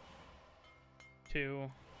 1,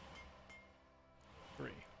 2, 3.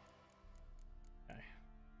 Okay.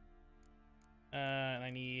 And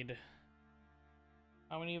I need...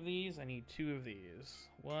 How many of these? I need 2 of these.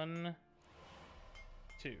 1,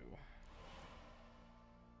 2.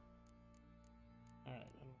 Alright,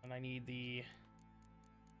 and I need the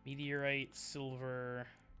meteorite silver...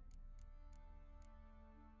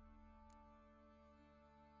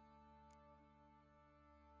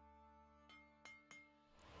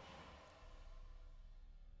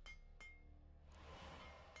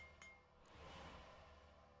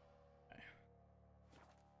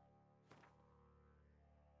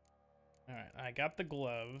 Alright, I got the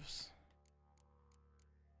gloves.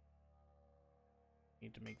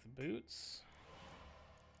 Need to make the boots.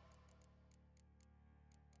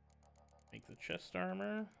 Make the chest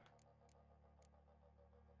armor.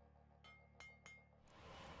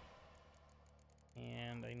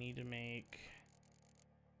 And I need to make...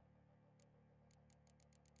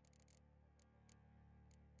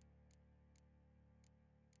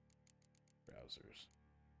 trousers.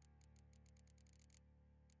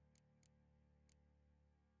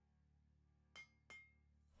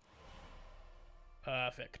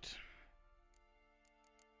 Perfect.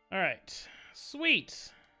 Alright.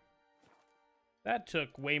 Sweet! That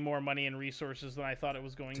took way more money and resources than I thought it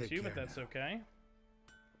was going to, but that's okay.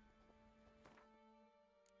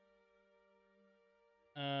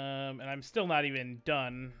 And I'm still not even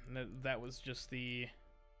done. That was just the...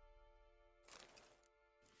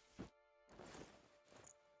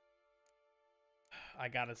 I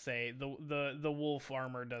gotta say, the wolf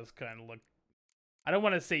armor does kind of look... I don't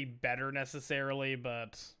want to say better necessarily,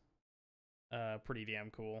 but pretty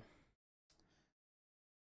damn cool.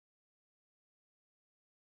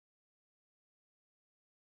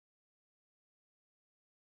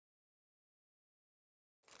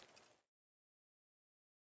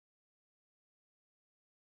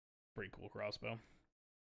 Pretty cool crossbow.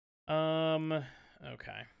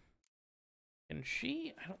 Okay. Can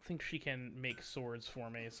she? I don't think she can make swords for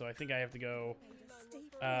me, so I think I have to go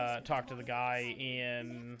talk to the guy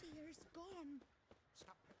in...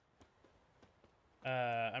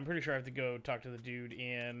 I'm pretty sure I have to go talk to the dude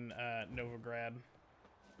in Novigrad.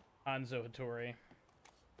 Anzo Hattori.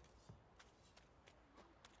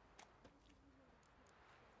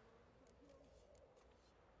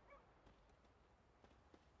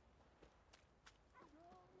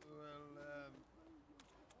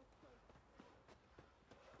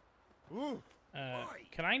 Ooh. Oi!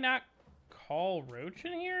 Can I not call Roach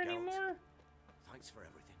in here anymore? Thanks for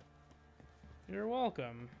everything. You're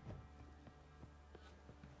welcome.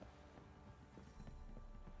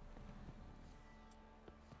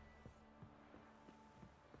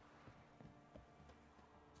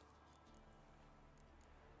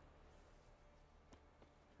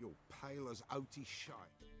 You're pale as outy shite.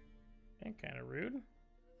 Okay, kind of rude.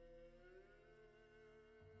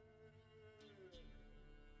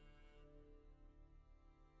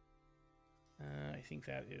 I think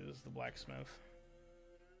that is the blacksmith.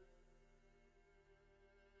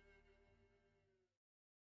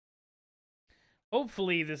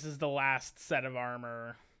 Hopefully this is the last set of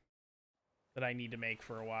armor that I need to make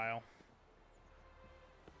for a while.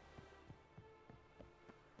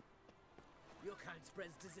 Your kind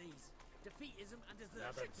spreads disease, defeatism, and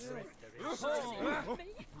Another desertion.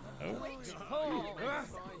 Hey,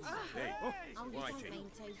 Oh, you why, don't Tim?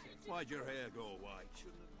 mean to. Why'd your hair go white?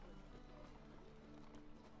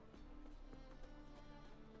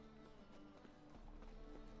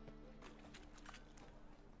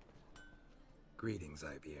 Greetings,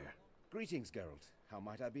 Ibeer. Greetings, Geralt. How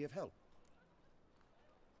might I be of help?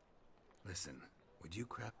 Listen, would you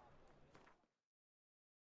crap?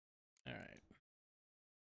 All right.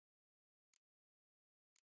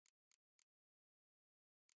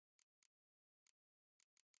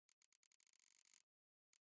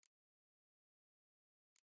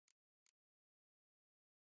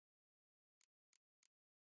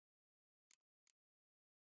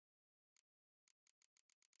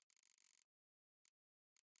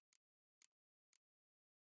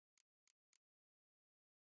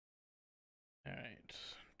 All right.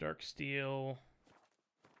 Dark steel.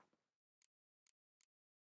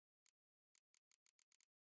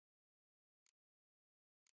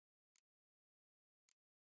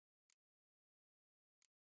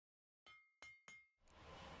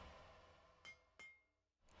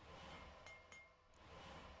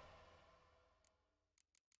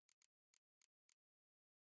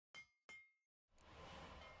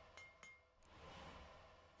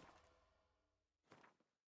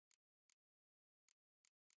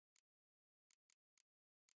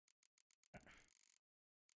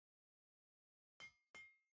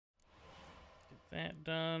 Get that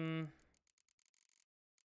done.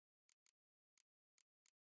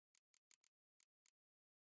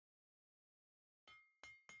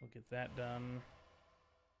 We'll get that done.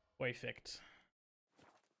 Perfect.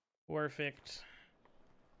 Perfect.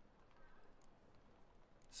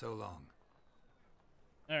 So long.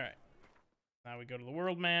 All right. Now we go to the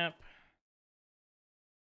world map.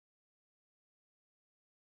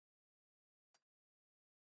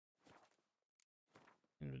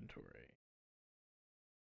 Inventory.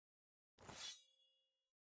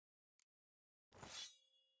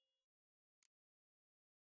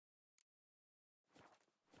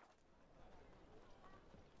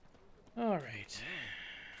 All right.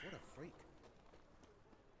 What a freak.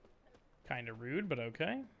 Kind of rude, but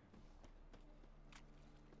okay.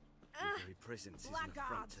 Your very presence is an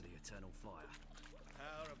affront to the eternal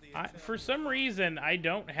fire. For some reason, I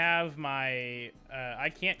don't have my... I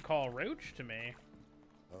can't call Roach to me.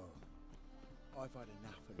 Oh, I've had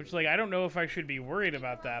enough of Which, like, I don't know if I should be worried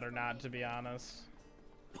about that or not, to be honest.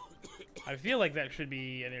 I feel like that should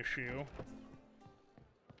be an issue.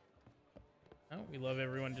 Oh, we love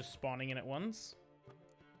everyone just spawning in at once.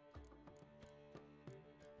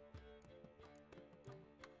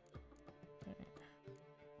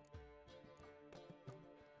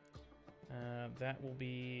 That will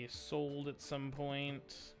be sold at some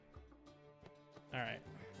point. Alright.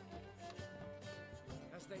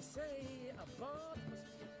 As they say, a bard must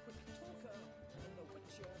be a quick talker, and the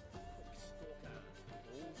witcher a quick stalker.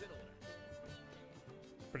 All's in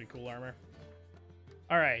order. Pretty cool armor.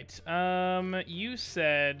 Alright, you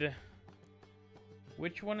said...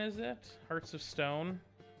 Which one is it? Hearts of Stone?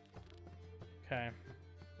 Okay.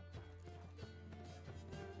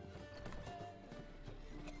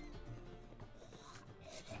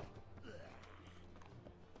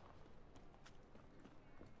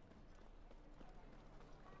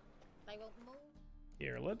 They want more?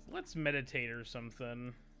 Here, let's meditate or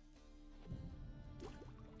something.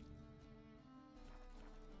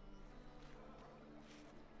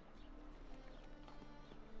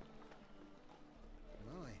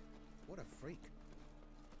 My, what a freak.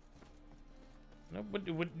 No, but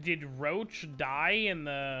did Roach die in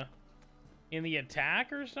the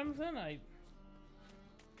attack or something?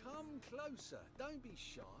 Come closer. Don't be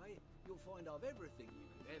shy. You'll find I've everything you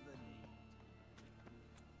could ever need.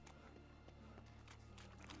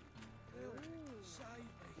 Save me.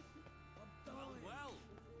 I'm dying. Well,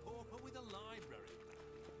 pauper with a library.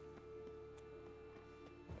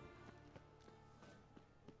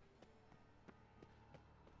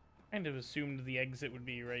 Kind of assumed the exit would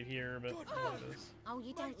be right here, but there it is. Oh,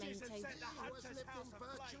 you don't mean to. He who has lived in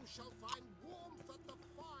virtue shall find warmth at the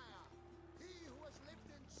fire. He who has lived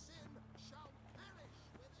in sin shall perish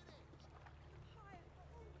within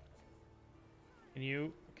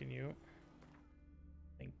it. Can you?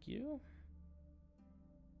 Thank you.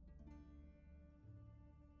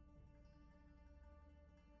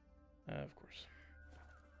 Of course.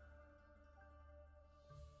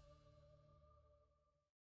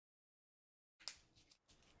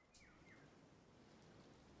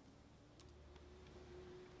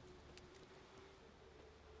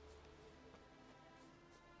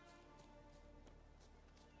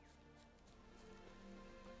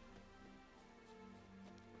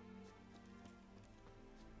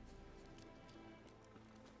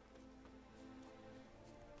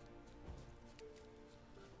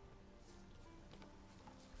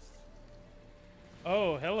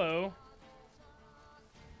 Oh, hello.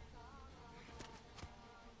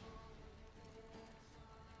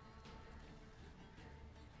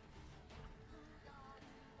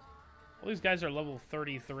 All these guys are level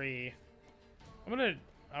 33.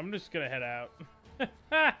 I'm just gonna head out.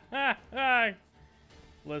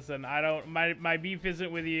 Listen, my beef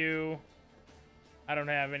isn't with you. I don't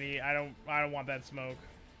have any, I don't want that smoke.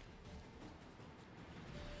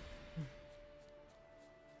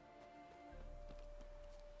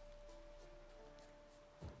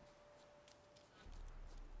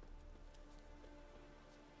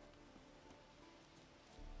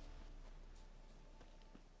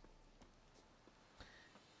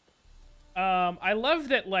 I love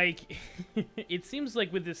that, like, it seems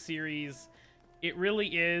like with this series, it really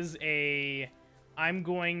is I'm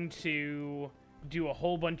going to do a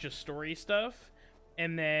whole bunch of story stuff,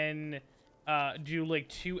 and then do, like,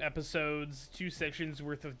 2 episodes, 2 sections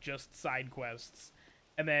worth of just side quests,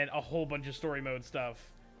 and then a whole bunch of story mode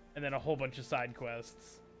stuff, and then a whole bunch of side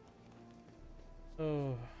quests.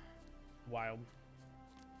 Oh, wild.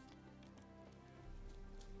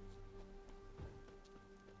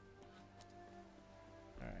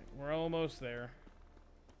 We're almost there.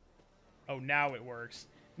 Oh, now it works.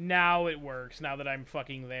 Now it works, now that I'm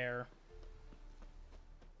fucking there.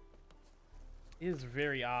 It is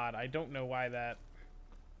very odd. I don't know why that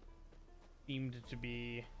seemed to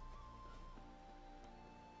be...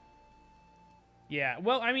 Yeah,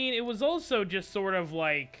 well, I mean, it was also just sort of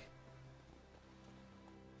like...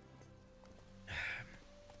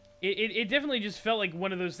 It definitely just felt like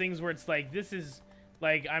one of those things where it's like, this is...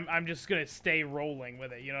 Like, I'm just gonna stay rolling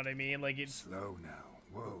with it, you know what I mean? Like, it's... Slow now.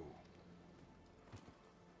 Whoa.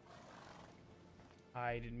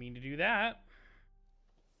 I didn't mean to do that.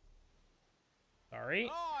 Sorry.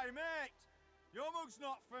 Hi, mate! Your mug's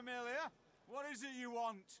not familiar. What is it you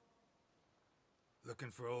want? Looking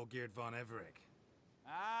for Olgierd von Everec.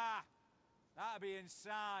 Ah, that'll be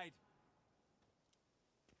inside.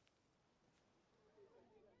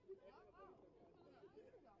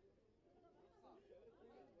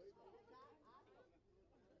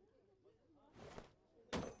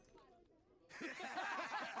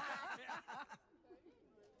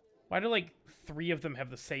 Why do, like, 3 of them have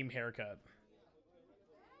the same haircut?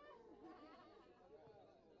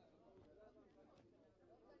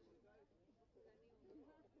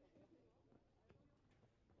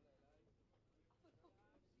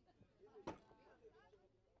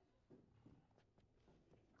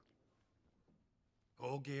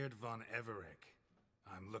 Olgierd von Everec.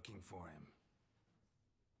 I'm looking for him.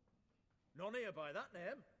 None here by that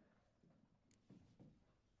name.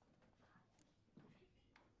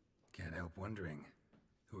 Can't help wondering.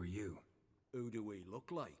 Who are you? Who do we look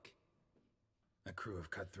like? A crew of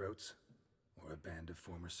cutthroats? Or a band of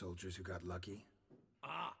former soldiers who got lucky?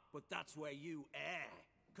 Ah, but that's where you err.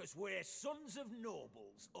 'Cause we're sons of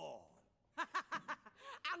nobles, all.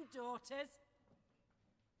 And daughters.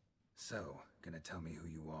 So, gonna tell me who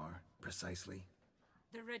you are, precisely?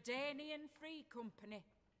 The Redanian Free Company.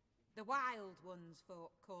 The Wild Ones,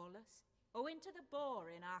 folk call us. Owing to the boar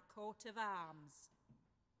in our coat of arms.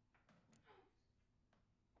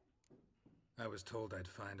 I was told I'd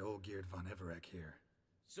find Olgierd von Everec here.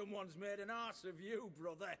 Someone's made an arse of you,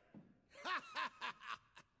 brother.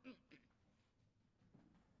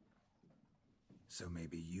 So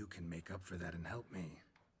maybe you can make up for that and help me,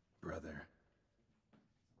 brother.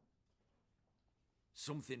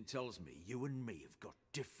 Something tells me you and me have got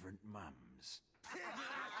different mums.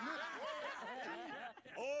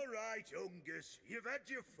 All right, Ungus, you've had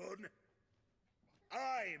your fun.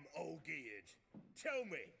 I'm Olgierd. Tell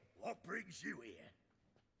me, what brings you here?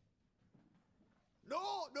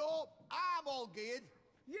 No, I'm Olgierd.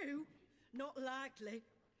 You? Not likely.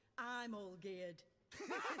 I'm all geared.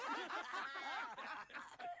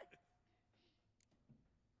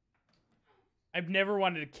 I've never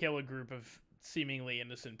wanted to kill a group of seemingly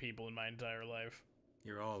innocent people in my entire life.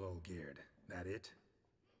 You're all old-geared. That it?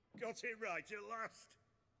 Got it right at last.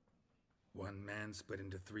 One man split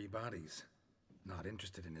into 3 bodies. Not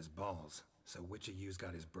interested in his balls, so which of you's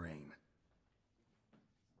got his brain?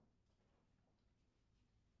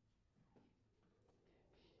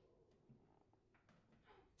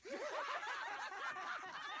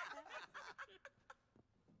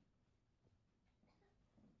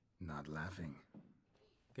 Not laughing.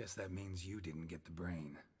 Guess that means you didn't get the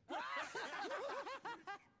brain.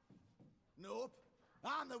 Nope.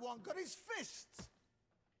 I'm the one got his fists.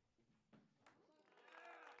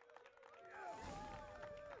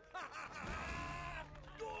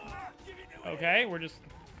 Okay, we're just...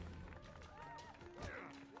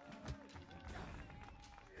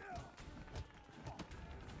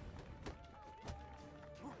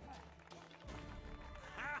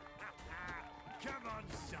 Come on,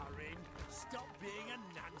 Sarin. Stop being a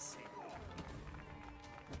Nancy.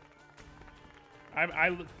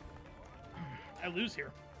 I lose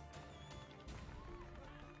here.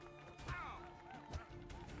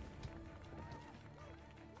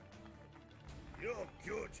 You're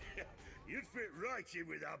good. You'd fit right in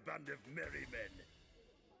with our band of merry men.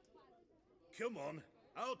 Come on,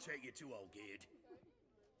 I'll take you to Olgierd.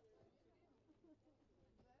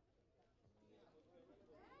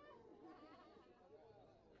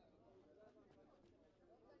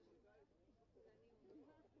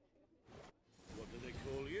 What do they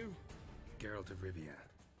call you? Geralt of Rivia.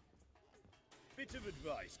 Bit of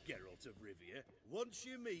advice, Geralt of Rivia. Once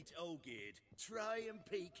you meet Olgierd, try and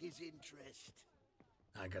pique his interest.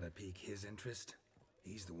 I gotta pique his interest?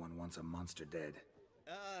 He's the one wants a monster dead.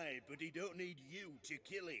 Aye, but he don't need you to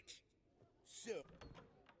kill it. So...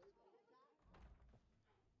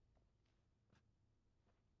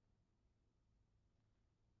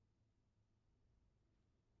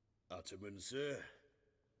 Ottoman, sir.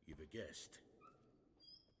 You've a guest.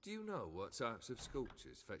 Do you know what types of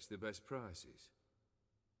sculptures fetch the best prices?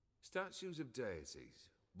 Statues of deities,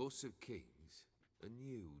 busts of kings, and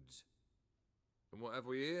nudes. And what have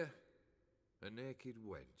we here? A naked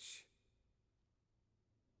wench.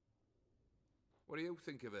 What do you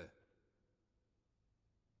think of her?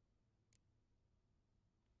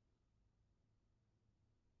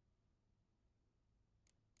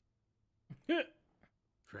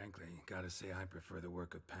 Frankly, gotta say I prefer the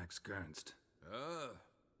work of Pax Gernst. Ah,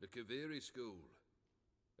 the Kaviri school.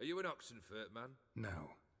 Are you an Oxenfurt man?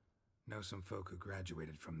 No. Know some folk who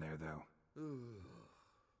graduated from there, though.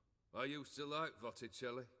 I used to like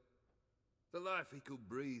Botticelli. The life he could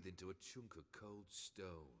breathe into a chunk of cold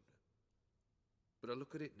stone. But I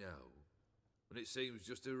look at it now, and it seems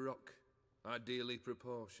just a rock, ideally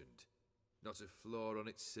proportioned. Not a flaw on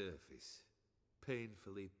its surface.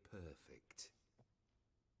 Painfully perfect.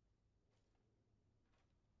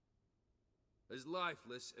 As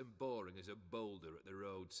lifeless and boring as a boulder at the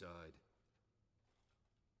roadside.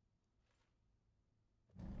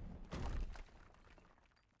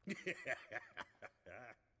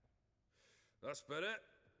 That's better.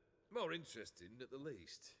 More interesting, at the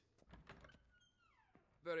least.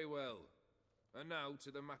 Very well. And now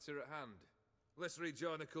to the matter at hand. Let's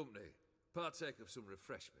rejoin the company. Partake of some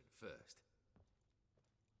refreshment first.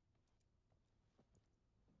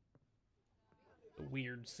 A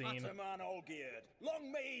weird scene. Ataman Olgierd,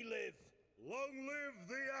 long may he live! Long live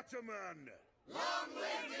the Ataman! Long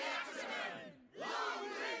live the Ataman! Long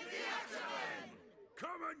live the Ataman!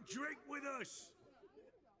 Come and drink with us!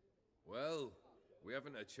 Well, we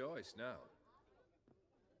haven't a choice now.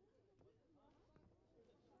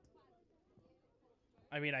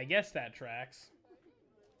 I mean, I guess that tracks.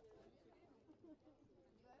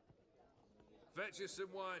 Fetch us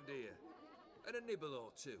some wine, dear. And a nibble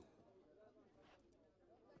or two.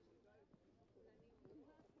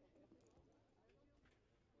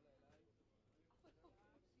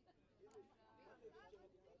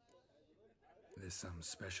 This some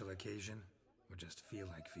special occasion? Or just feel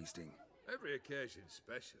like feasting? Every occasion's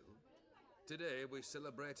special. Today we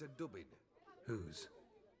celebrate a dubbing. Whose?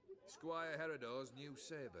 Squire Herodor's new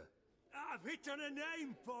sabre. I've hit on a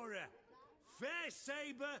name for her. Fair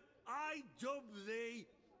sabre, I dub thee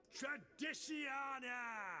Tradiciana.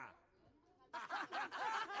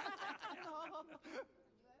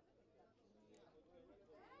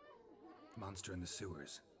 Monster in the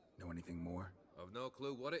sewers. Know anything more? I've no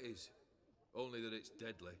clue what it is. Only that it's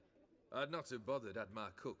deadly. I'd not have bothered had my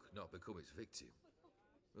cook not become its victim.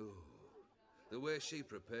 Oh, the way she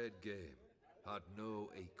prepared game had no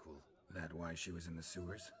equal. That why she was in the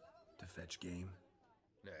sewers? To fetch game?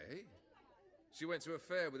 Nay. She went to a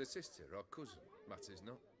fair with a sister or cousin, matters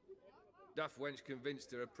not. Daft wench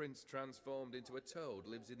convinced her a prince transformed into a toad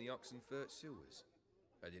lives in the Oxenfurt sewers.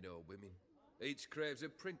 And you know women. Each craves a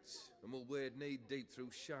prince and will wade knee-deep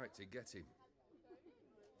through shite to get him.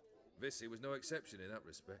 Vissy was no exception in that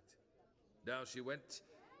respect. Down she went,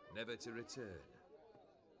 never to return.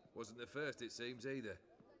 Wasn't the first, it seems, either.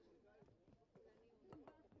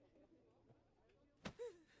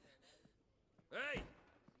 Hey!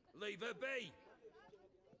 Leave her be!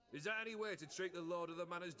 Is that any way to treat the lord of the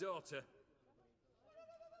manor's daughter?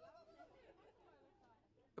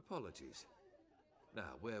 Apologies.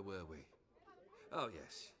 Now, where were we? Oh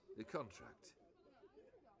yes, the contract.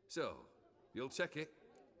 So, you'll check it?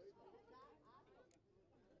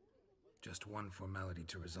 Just one formality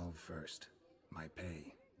to resolve first. My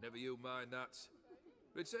pay. Never you mind that.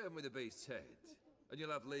 Return with the beast's head, and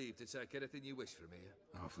you'll have leave to take anything you wish from here.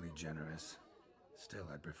 Awfully generous. Still,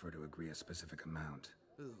 I'd prefer to agree a specific amount.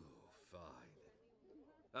 Ooh, fine.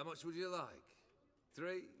 How much would you like?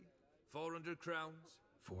 300, 400 crowns?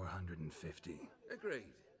 450. Agreed.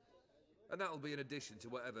 And that'll be in addition to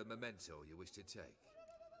whatever memento you wish to take.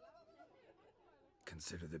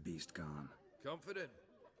 Consider the beast gone. Confident?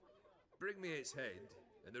 Bring me its head,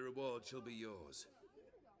 and the reward shall be yours.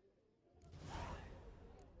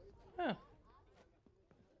 Huh.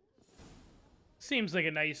 Seems like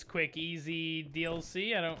a nice, quick, easy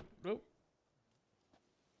DLC. I don't... Oh.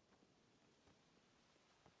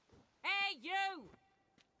 Hey, you!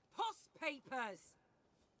 Puss papers!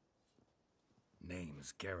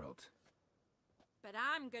 Name's Geralt. But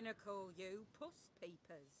I'm gonna call you Puss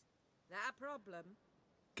Peepers. That a problem?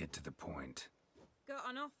 Get to the point. Got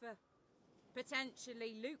an offer.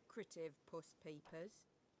 Potentially lucrative Puss Peepers.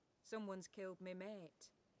 Someone's killed me mate.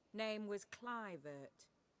 Name was Clivert.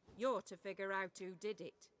 You're to figure out who did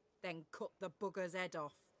it, then cut the bugger's head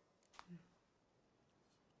off.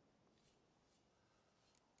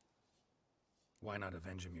 Why not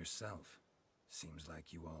avenge him yourself? Seems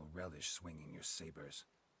like you all relish swinging your sabers.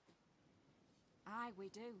 Aye, we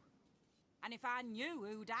do. And if I knew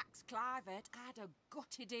who'd axed Clivert, I'd have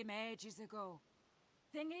gutted him ages ago.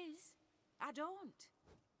 Thing is, I don't.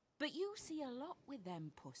 But you see a lot with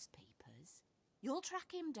them Puss Peepers. You'll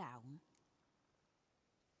track him down.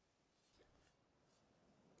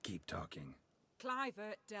 Keep talking.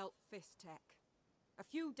 Clivert dealt Fistech. A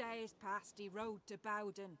few days past, he rode to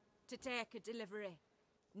Bowden to take a delivery.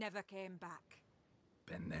 Never came back.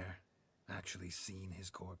 Been there? Actually seen his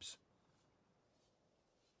corpse?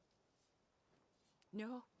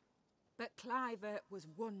 No, but Clivert was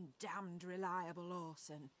one damned reliable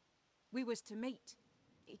Orson. We was to meet.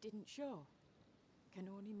 He didn't show. Can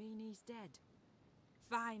only mean he's dead.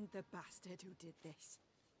 Find the bastard who did this.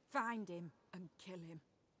 Find him and kill him.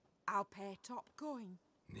 I'll pay top coin.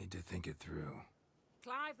 Need to think it through.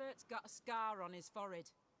 Clivert's got a scar on his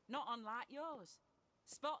forehead, not unlike yours.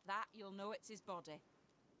 Spot that, you'll know it's his body.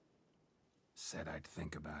 Said I'd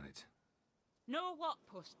think about it. Know what,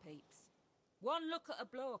 Puss Peeps? One look at a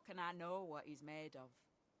bloke and I know what he's made of.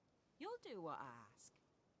 You'll do what I ask.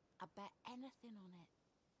 I bet anything on it.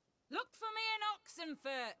 Look for me in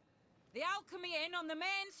Oxenfurt. The Alchemy Inn on the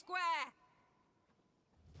main square.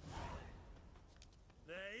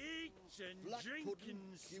 They eat and Black drink pudding, and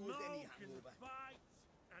cures any smoke and hangover. fight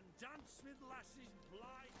and dance with lasses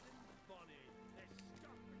blithe and bonny. They're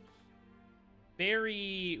Scottish.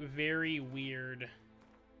 Very, very weird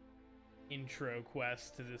intro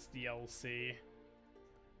quest to this DLC.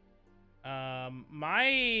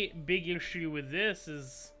 My big issue with this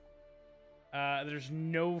is there's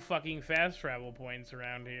no fucking fast travel points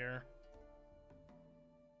around here.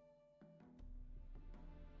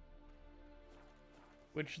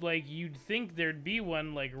 Which, like, you'd think there'd be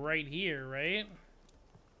one, like, right here, right?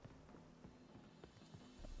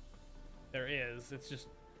 There is. It's just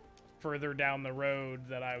further down the road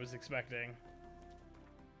that I was expecting.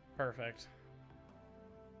 Perfect.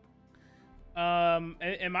 Am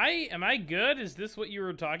I good? Is this what you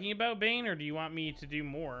were talking about, Bane, or do you want me to do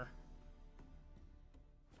more?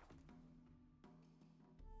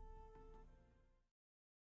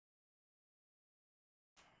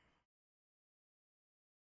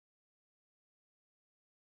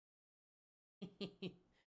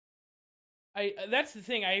 That's the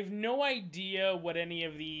thing. I have no idea what any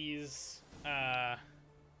of these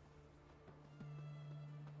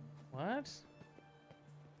what?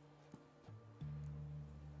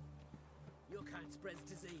 Your kind spreads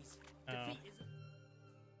disease. Oh. Defeat is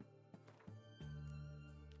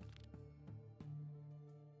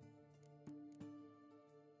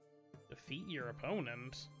Defeat your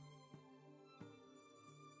opponent.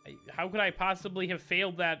 How could I possibly have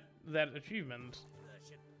failed that achievement?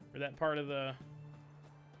 Or that part of the...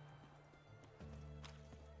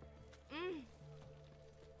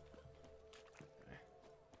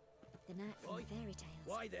 The knight from the fairy tales.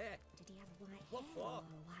 Why there? Did he have white What hair for? or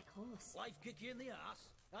a white horse? Life kick you in the ass?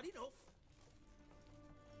 Had enough?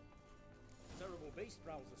 Terrible beast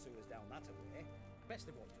prowls the sewers down that way. Best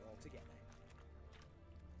of ones altogether.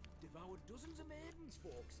 Devoured dozens of maidens,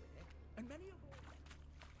 folks say, and many of them.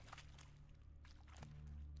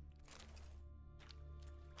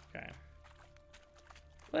 Okay.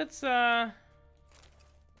 Let's, Hello?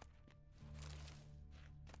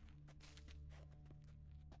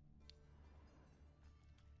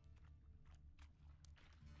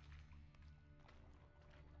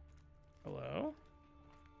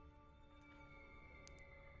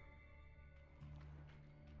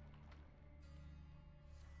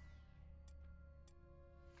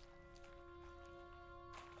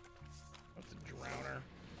 That's a drowner.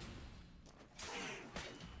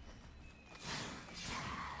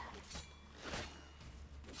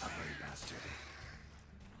 Ugly bastard.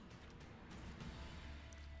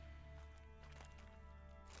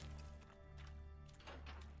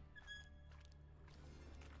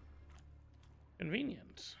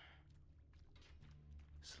 Convenient.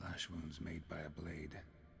 Slash wounds made by a blade.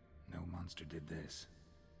 No monster did this.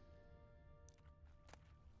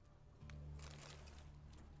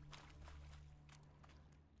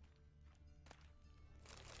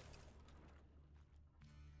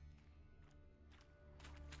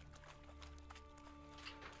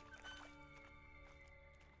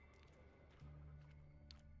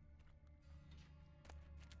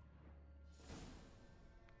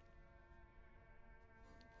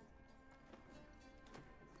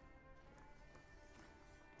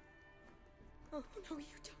 Oh, no, you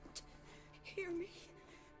don't. Hear me.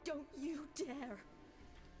 Don't you dare.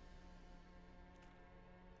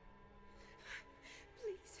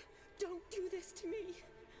 Please, don't do this to me.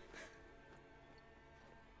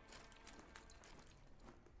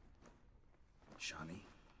 Shani,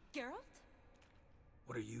 Geralt?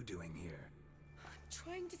 what are you doing here? I'm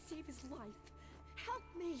trying to save his life. Help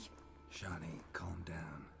me. Shani, calm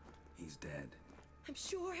down. He's dead. I'm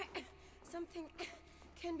sure something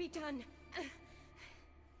can be done.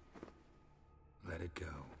 Let it go.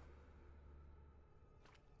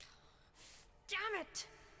 Damn it!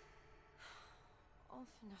 All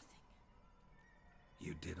for nothing.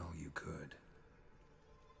 You did all you could.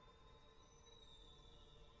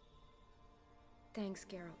 Thanks,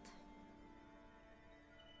 Geralt.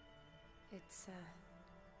 It's,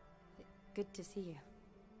 good to see you.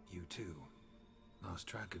 You too. Lost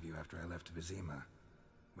track of you after I left Vesemir.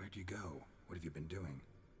 Where'd you go? What have you been doing?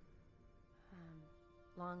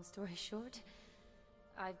 Long story short,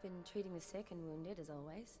 I've been treating the sick and wounded, as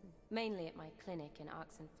always. Mainly at my clinic in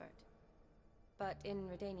Oxenfurt. But in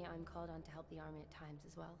Redania, I'm called on to help the army at times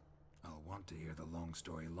as well. I'll want to hear the long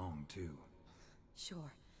story long, too.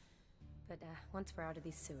 Sure. But, once we're out of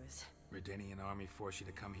these sewers... Redanian army force you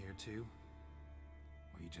to come here, too?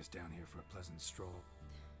 Or are you just down here for a pleasant stroll?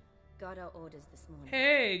 Got our orders this morning.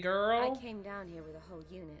 Hey, girl! I came down here with a whole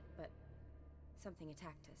unit, but something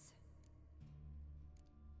attacked us.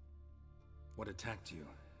 What attacked you?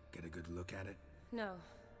 Get a good look at it? No.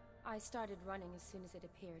 I started running as soon as it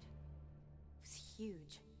appeared. It was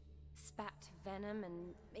huge. Spat venom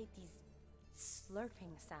and made these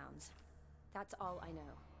slurping sounds. That's all I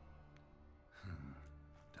know.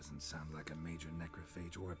 Doesn't sound like a major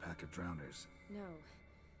necrophage or a pack of drowners. No.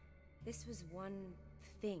 This was one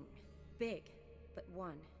thing. Big, but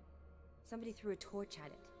one. Somebody threw a torch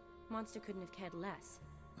at it. Monster couldn't have cared less.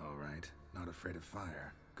 All right. Not afraid of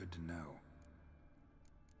fire. Good to know.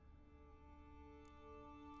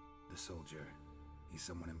 The soldier. He's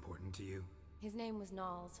someone important to you? His name was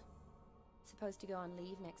Nalls. Supposed to go on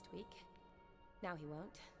leave next week. Now he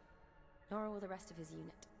won't. Nor will the rest of his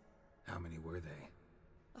unit. How many were they?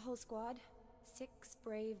 A whole squad. 6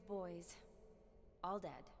 brave boys. All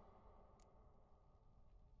dead.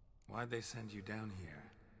 Why'd they send you down here?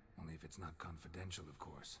 Only if it's not confidential, of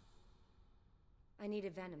course. I need a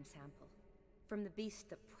venom sample. From the beast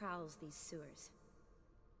that prowls these sewers.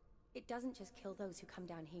 It doesn't just kill those who come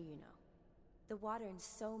down here, you know. The water in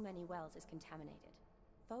so many wells is contaminated.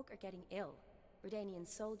 Folk are getting ill. Redanian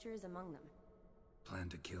soldiers among them. Plan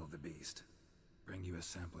to kill the beast. Bring you a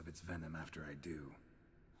sample of its venom after I do.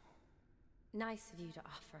 Nice of you to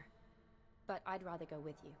offer. But I'd rather go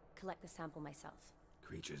with you. Collect the sample myself.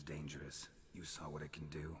 Creature's dangerous. You saw what it can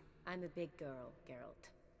do. I'm a big girl, Geralt.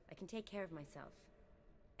 I can take care of myself.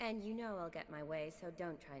 And you know I'll get my way, so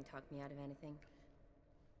don't try and talk me out of anything.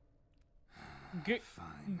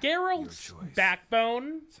 Geralt's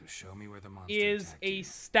backbone So show me where the monster is attacked a you.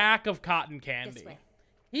 stack of cotton candy. This way.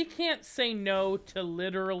 He can't say no to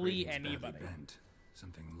literally Grating's badly anybody. bent.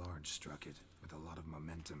 Something large struck it with a lot of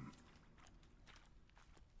momentum.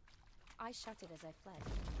 I shut it as I fled.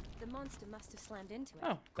 The monster must have slammed into it.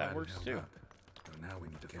 Oh, Glad that it works held too. up. Though now we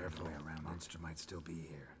need to find a way around. Monster might still be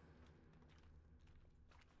here.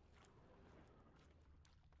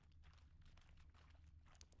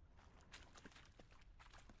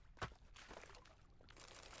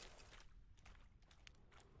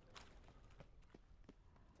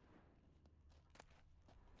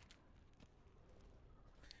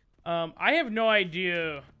 I have no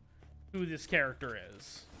idea who this character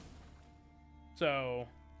is. So,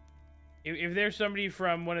 if there's somebody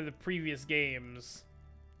from one of the previous games,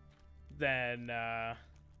 then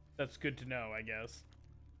that's good to know, I guess.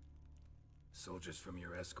 Soldiers from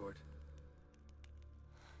your escort?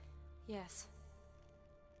 Yes.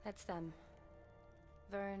 That's them.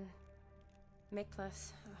 Vern,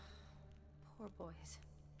 Miklas. Poor boys.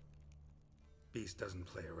 Beast doesn't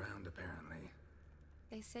play around, apparently.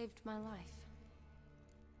 They saved my life.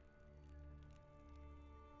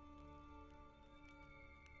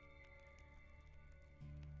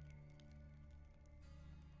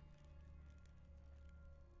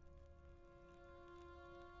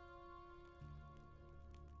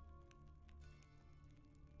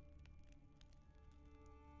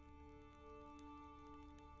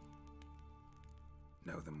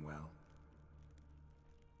 Know them well?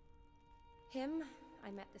 Him,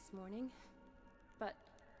 I met this morning. But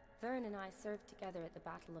Vern and I served together at the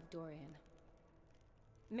Battle of Dorian.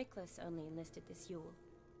 Miklas only enlisted this Yule.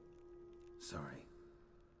 Sorry.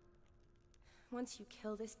 Once you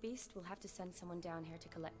kill this beast, we'll have to send someone down here to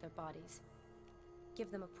collect their bodies.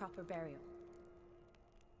 Give them a proper burial.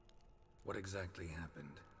 What exactly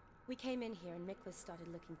happened? We came in here and Miklas started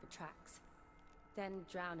looking for tracks. Then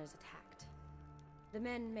drowners attacked. The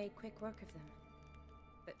men made quick work of them.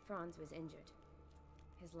 But Franz was injured.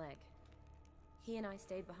 His leg. He and I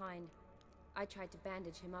stayed behind. I tried to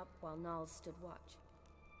bandage him up while Nals stood watch.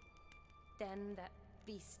 Then that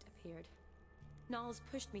beast appeared. Nals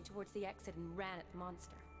pushed me towards the exit and ran at the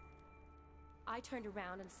monster. I turned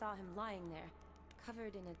around and saw him lying there,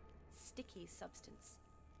 covered in a sticky substance.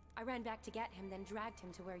 I ran back to get him, then dragged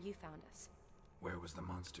him to where you found us. Where was the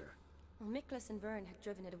monster? Well, Miklas and Vern had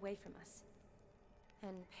driven it away from us.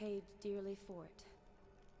 And paid dearly for it.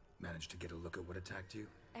 Managed to get a look at what attacked you?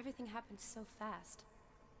 Everything happened so fast.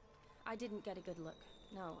 I didn't get a good look,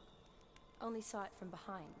 no. Only saw it from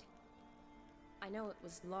behind. I know it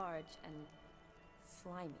was large and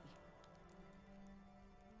slimy.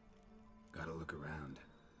 Gotta look around.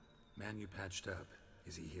 Man you patched up,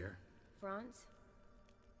 is he here? Franz?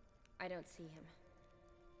 I don't see him.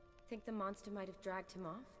 Think the monster might have dragged him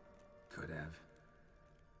off? Could have.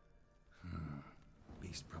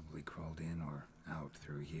 Beast probably crawled in or out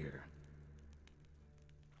through here.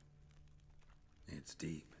 It's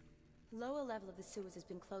deep. Lower level of the sewers has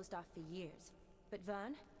been closed off for years. But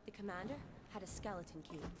Vern, the commander, had a skeleton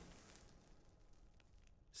key.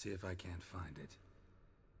 See if I can't find it.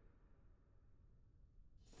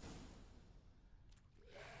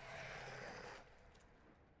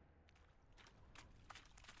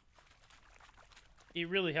 It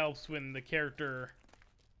really helps when the character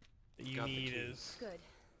that you Got the need key. is... Good.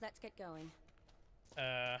 Let's get going.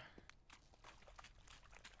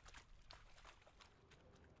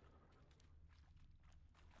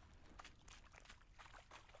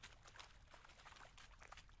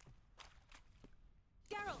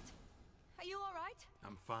 Geralt! Are you alright?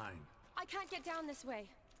 I'm fine. I can't get down this way.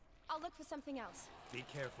 I'll look for something else. Be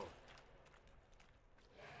careful.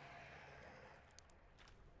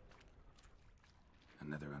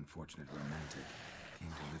 Another unfortunate romantic came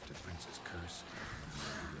to lift a prince's curse,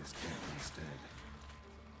 and he is dead instead.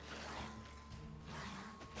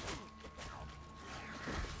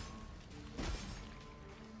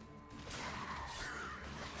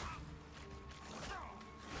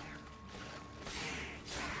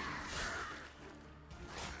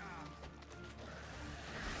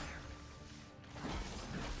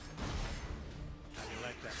 You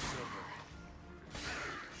like that silver?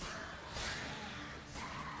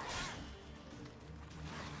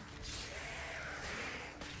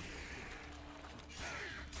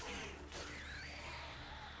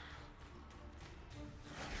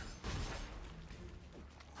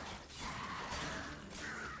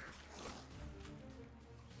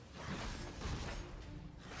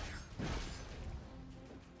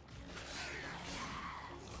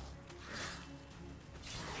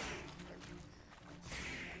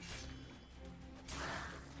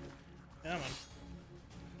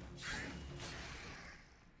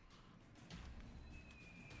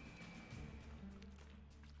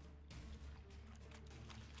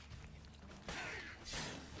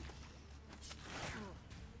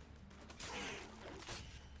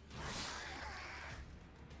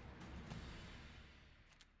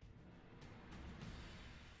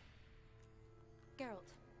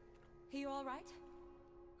 Geralt, are you all right?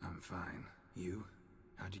 I'm fine. You?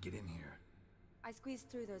 How'd you get in here? I squeezed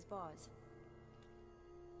through those bars.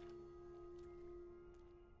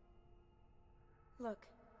 Look,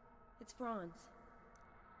 it's Franz.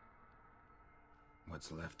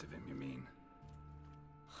 What's left of him, you mean?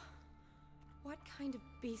 What kind of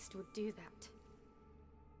beast would do that?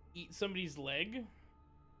 Eat somebody's leg?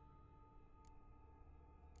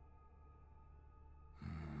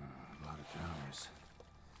 A lot of counters.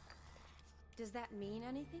 Does that mean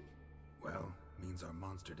anything? Well, means our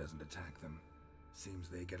monster doesn't attack them. Seems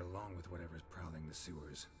they get along with whatever's prowling the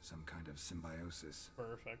sewers. Some kind of symbiosis.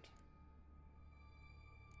 Perfect.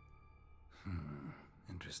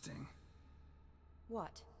 Interesting.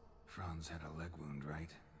 What? Franz had a leg wound,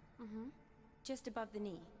 right? Mm-hmm. Just above the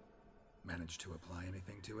knee. Managed to apply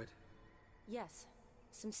anything to it? Yes.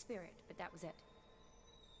 Some spirit, but that was it.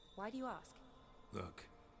 Why do you ask? Look,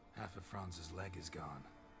 half of Franz's leg is gone.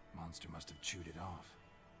 Monster must have chewed it off.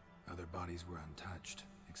 Other bodies were untouched,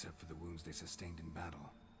 except for the wounds they sustained in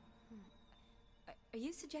battle. Are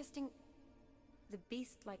you suggesting the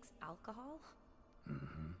beast likes alcohol?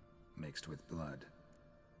 Mm-hmm. Mixed with blood.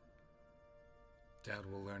 Doubt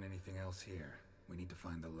we'll learn anything else here. We need to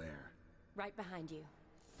find the lair. Right behind you.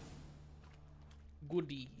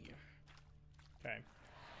 Goody. Okay.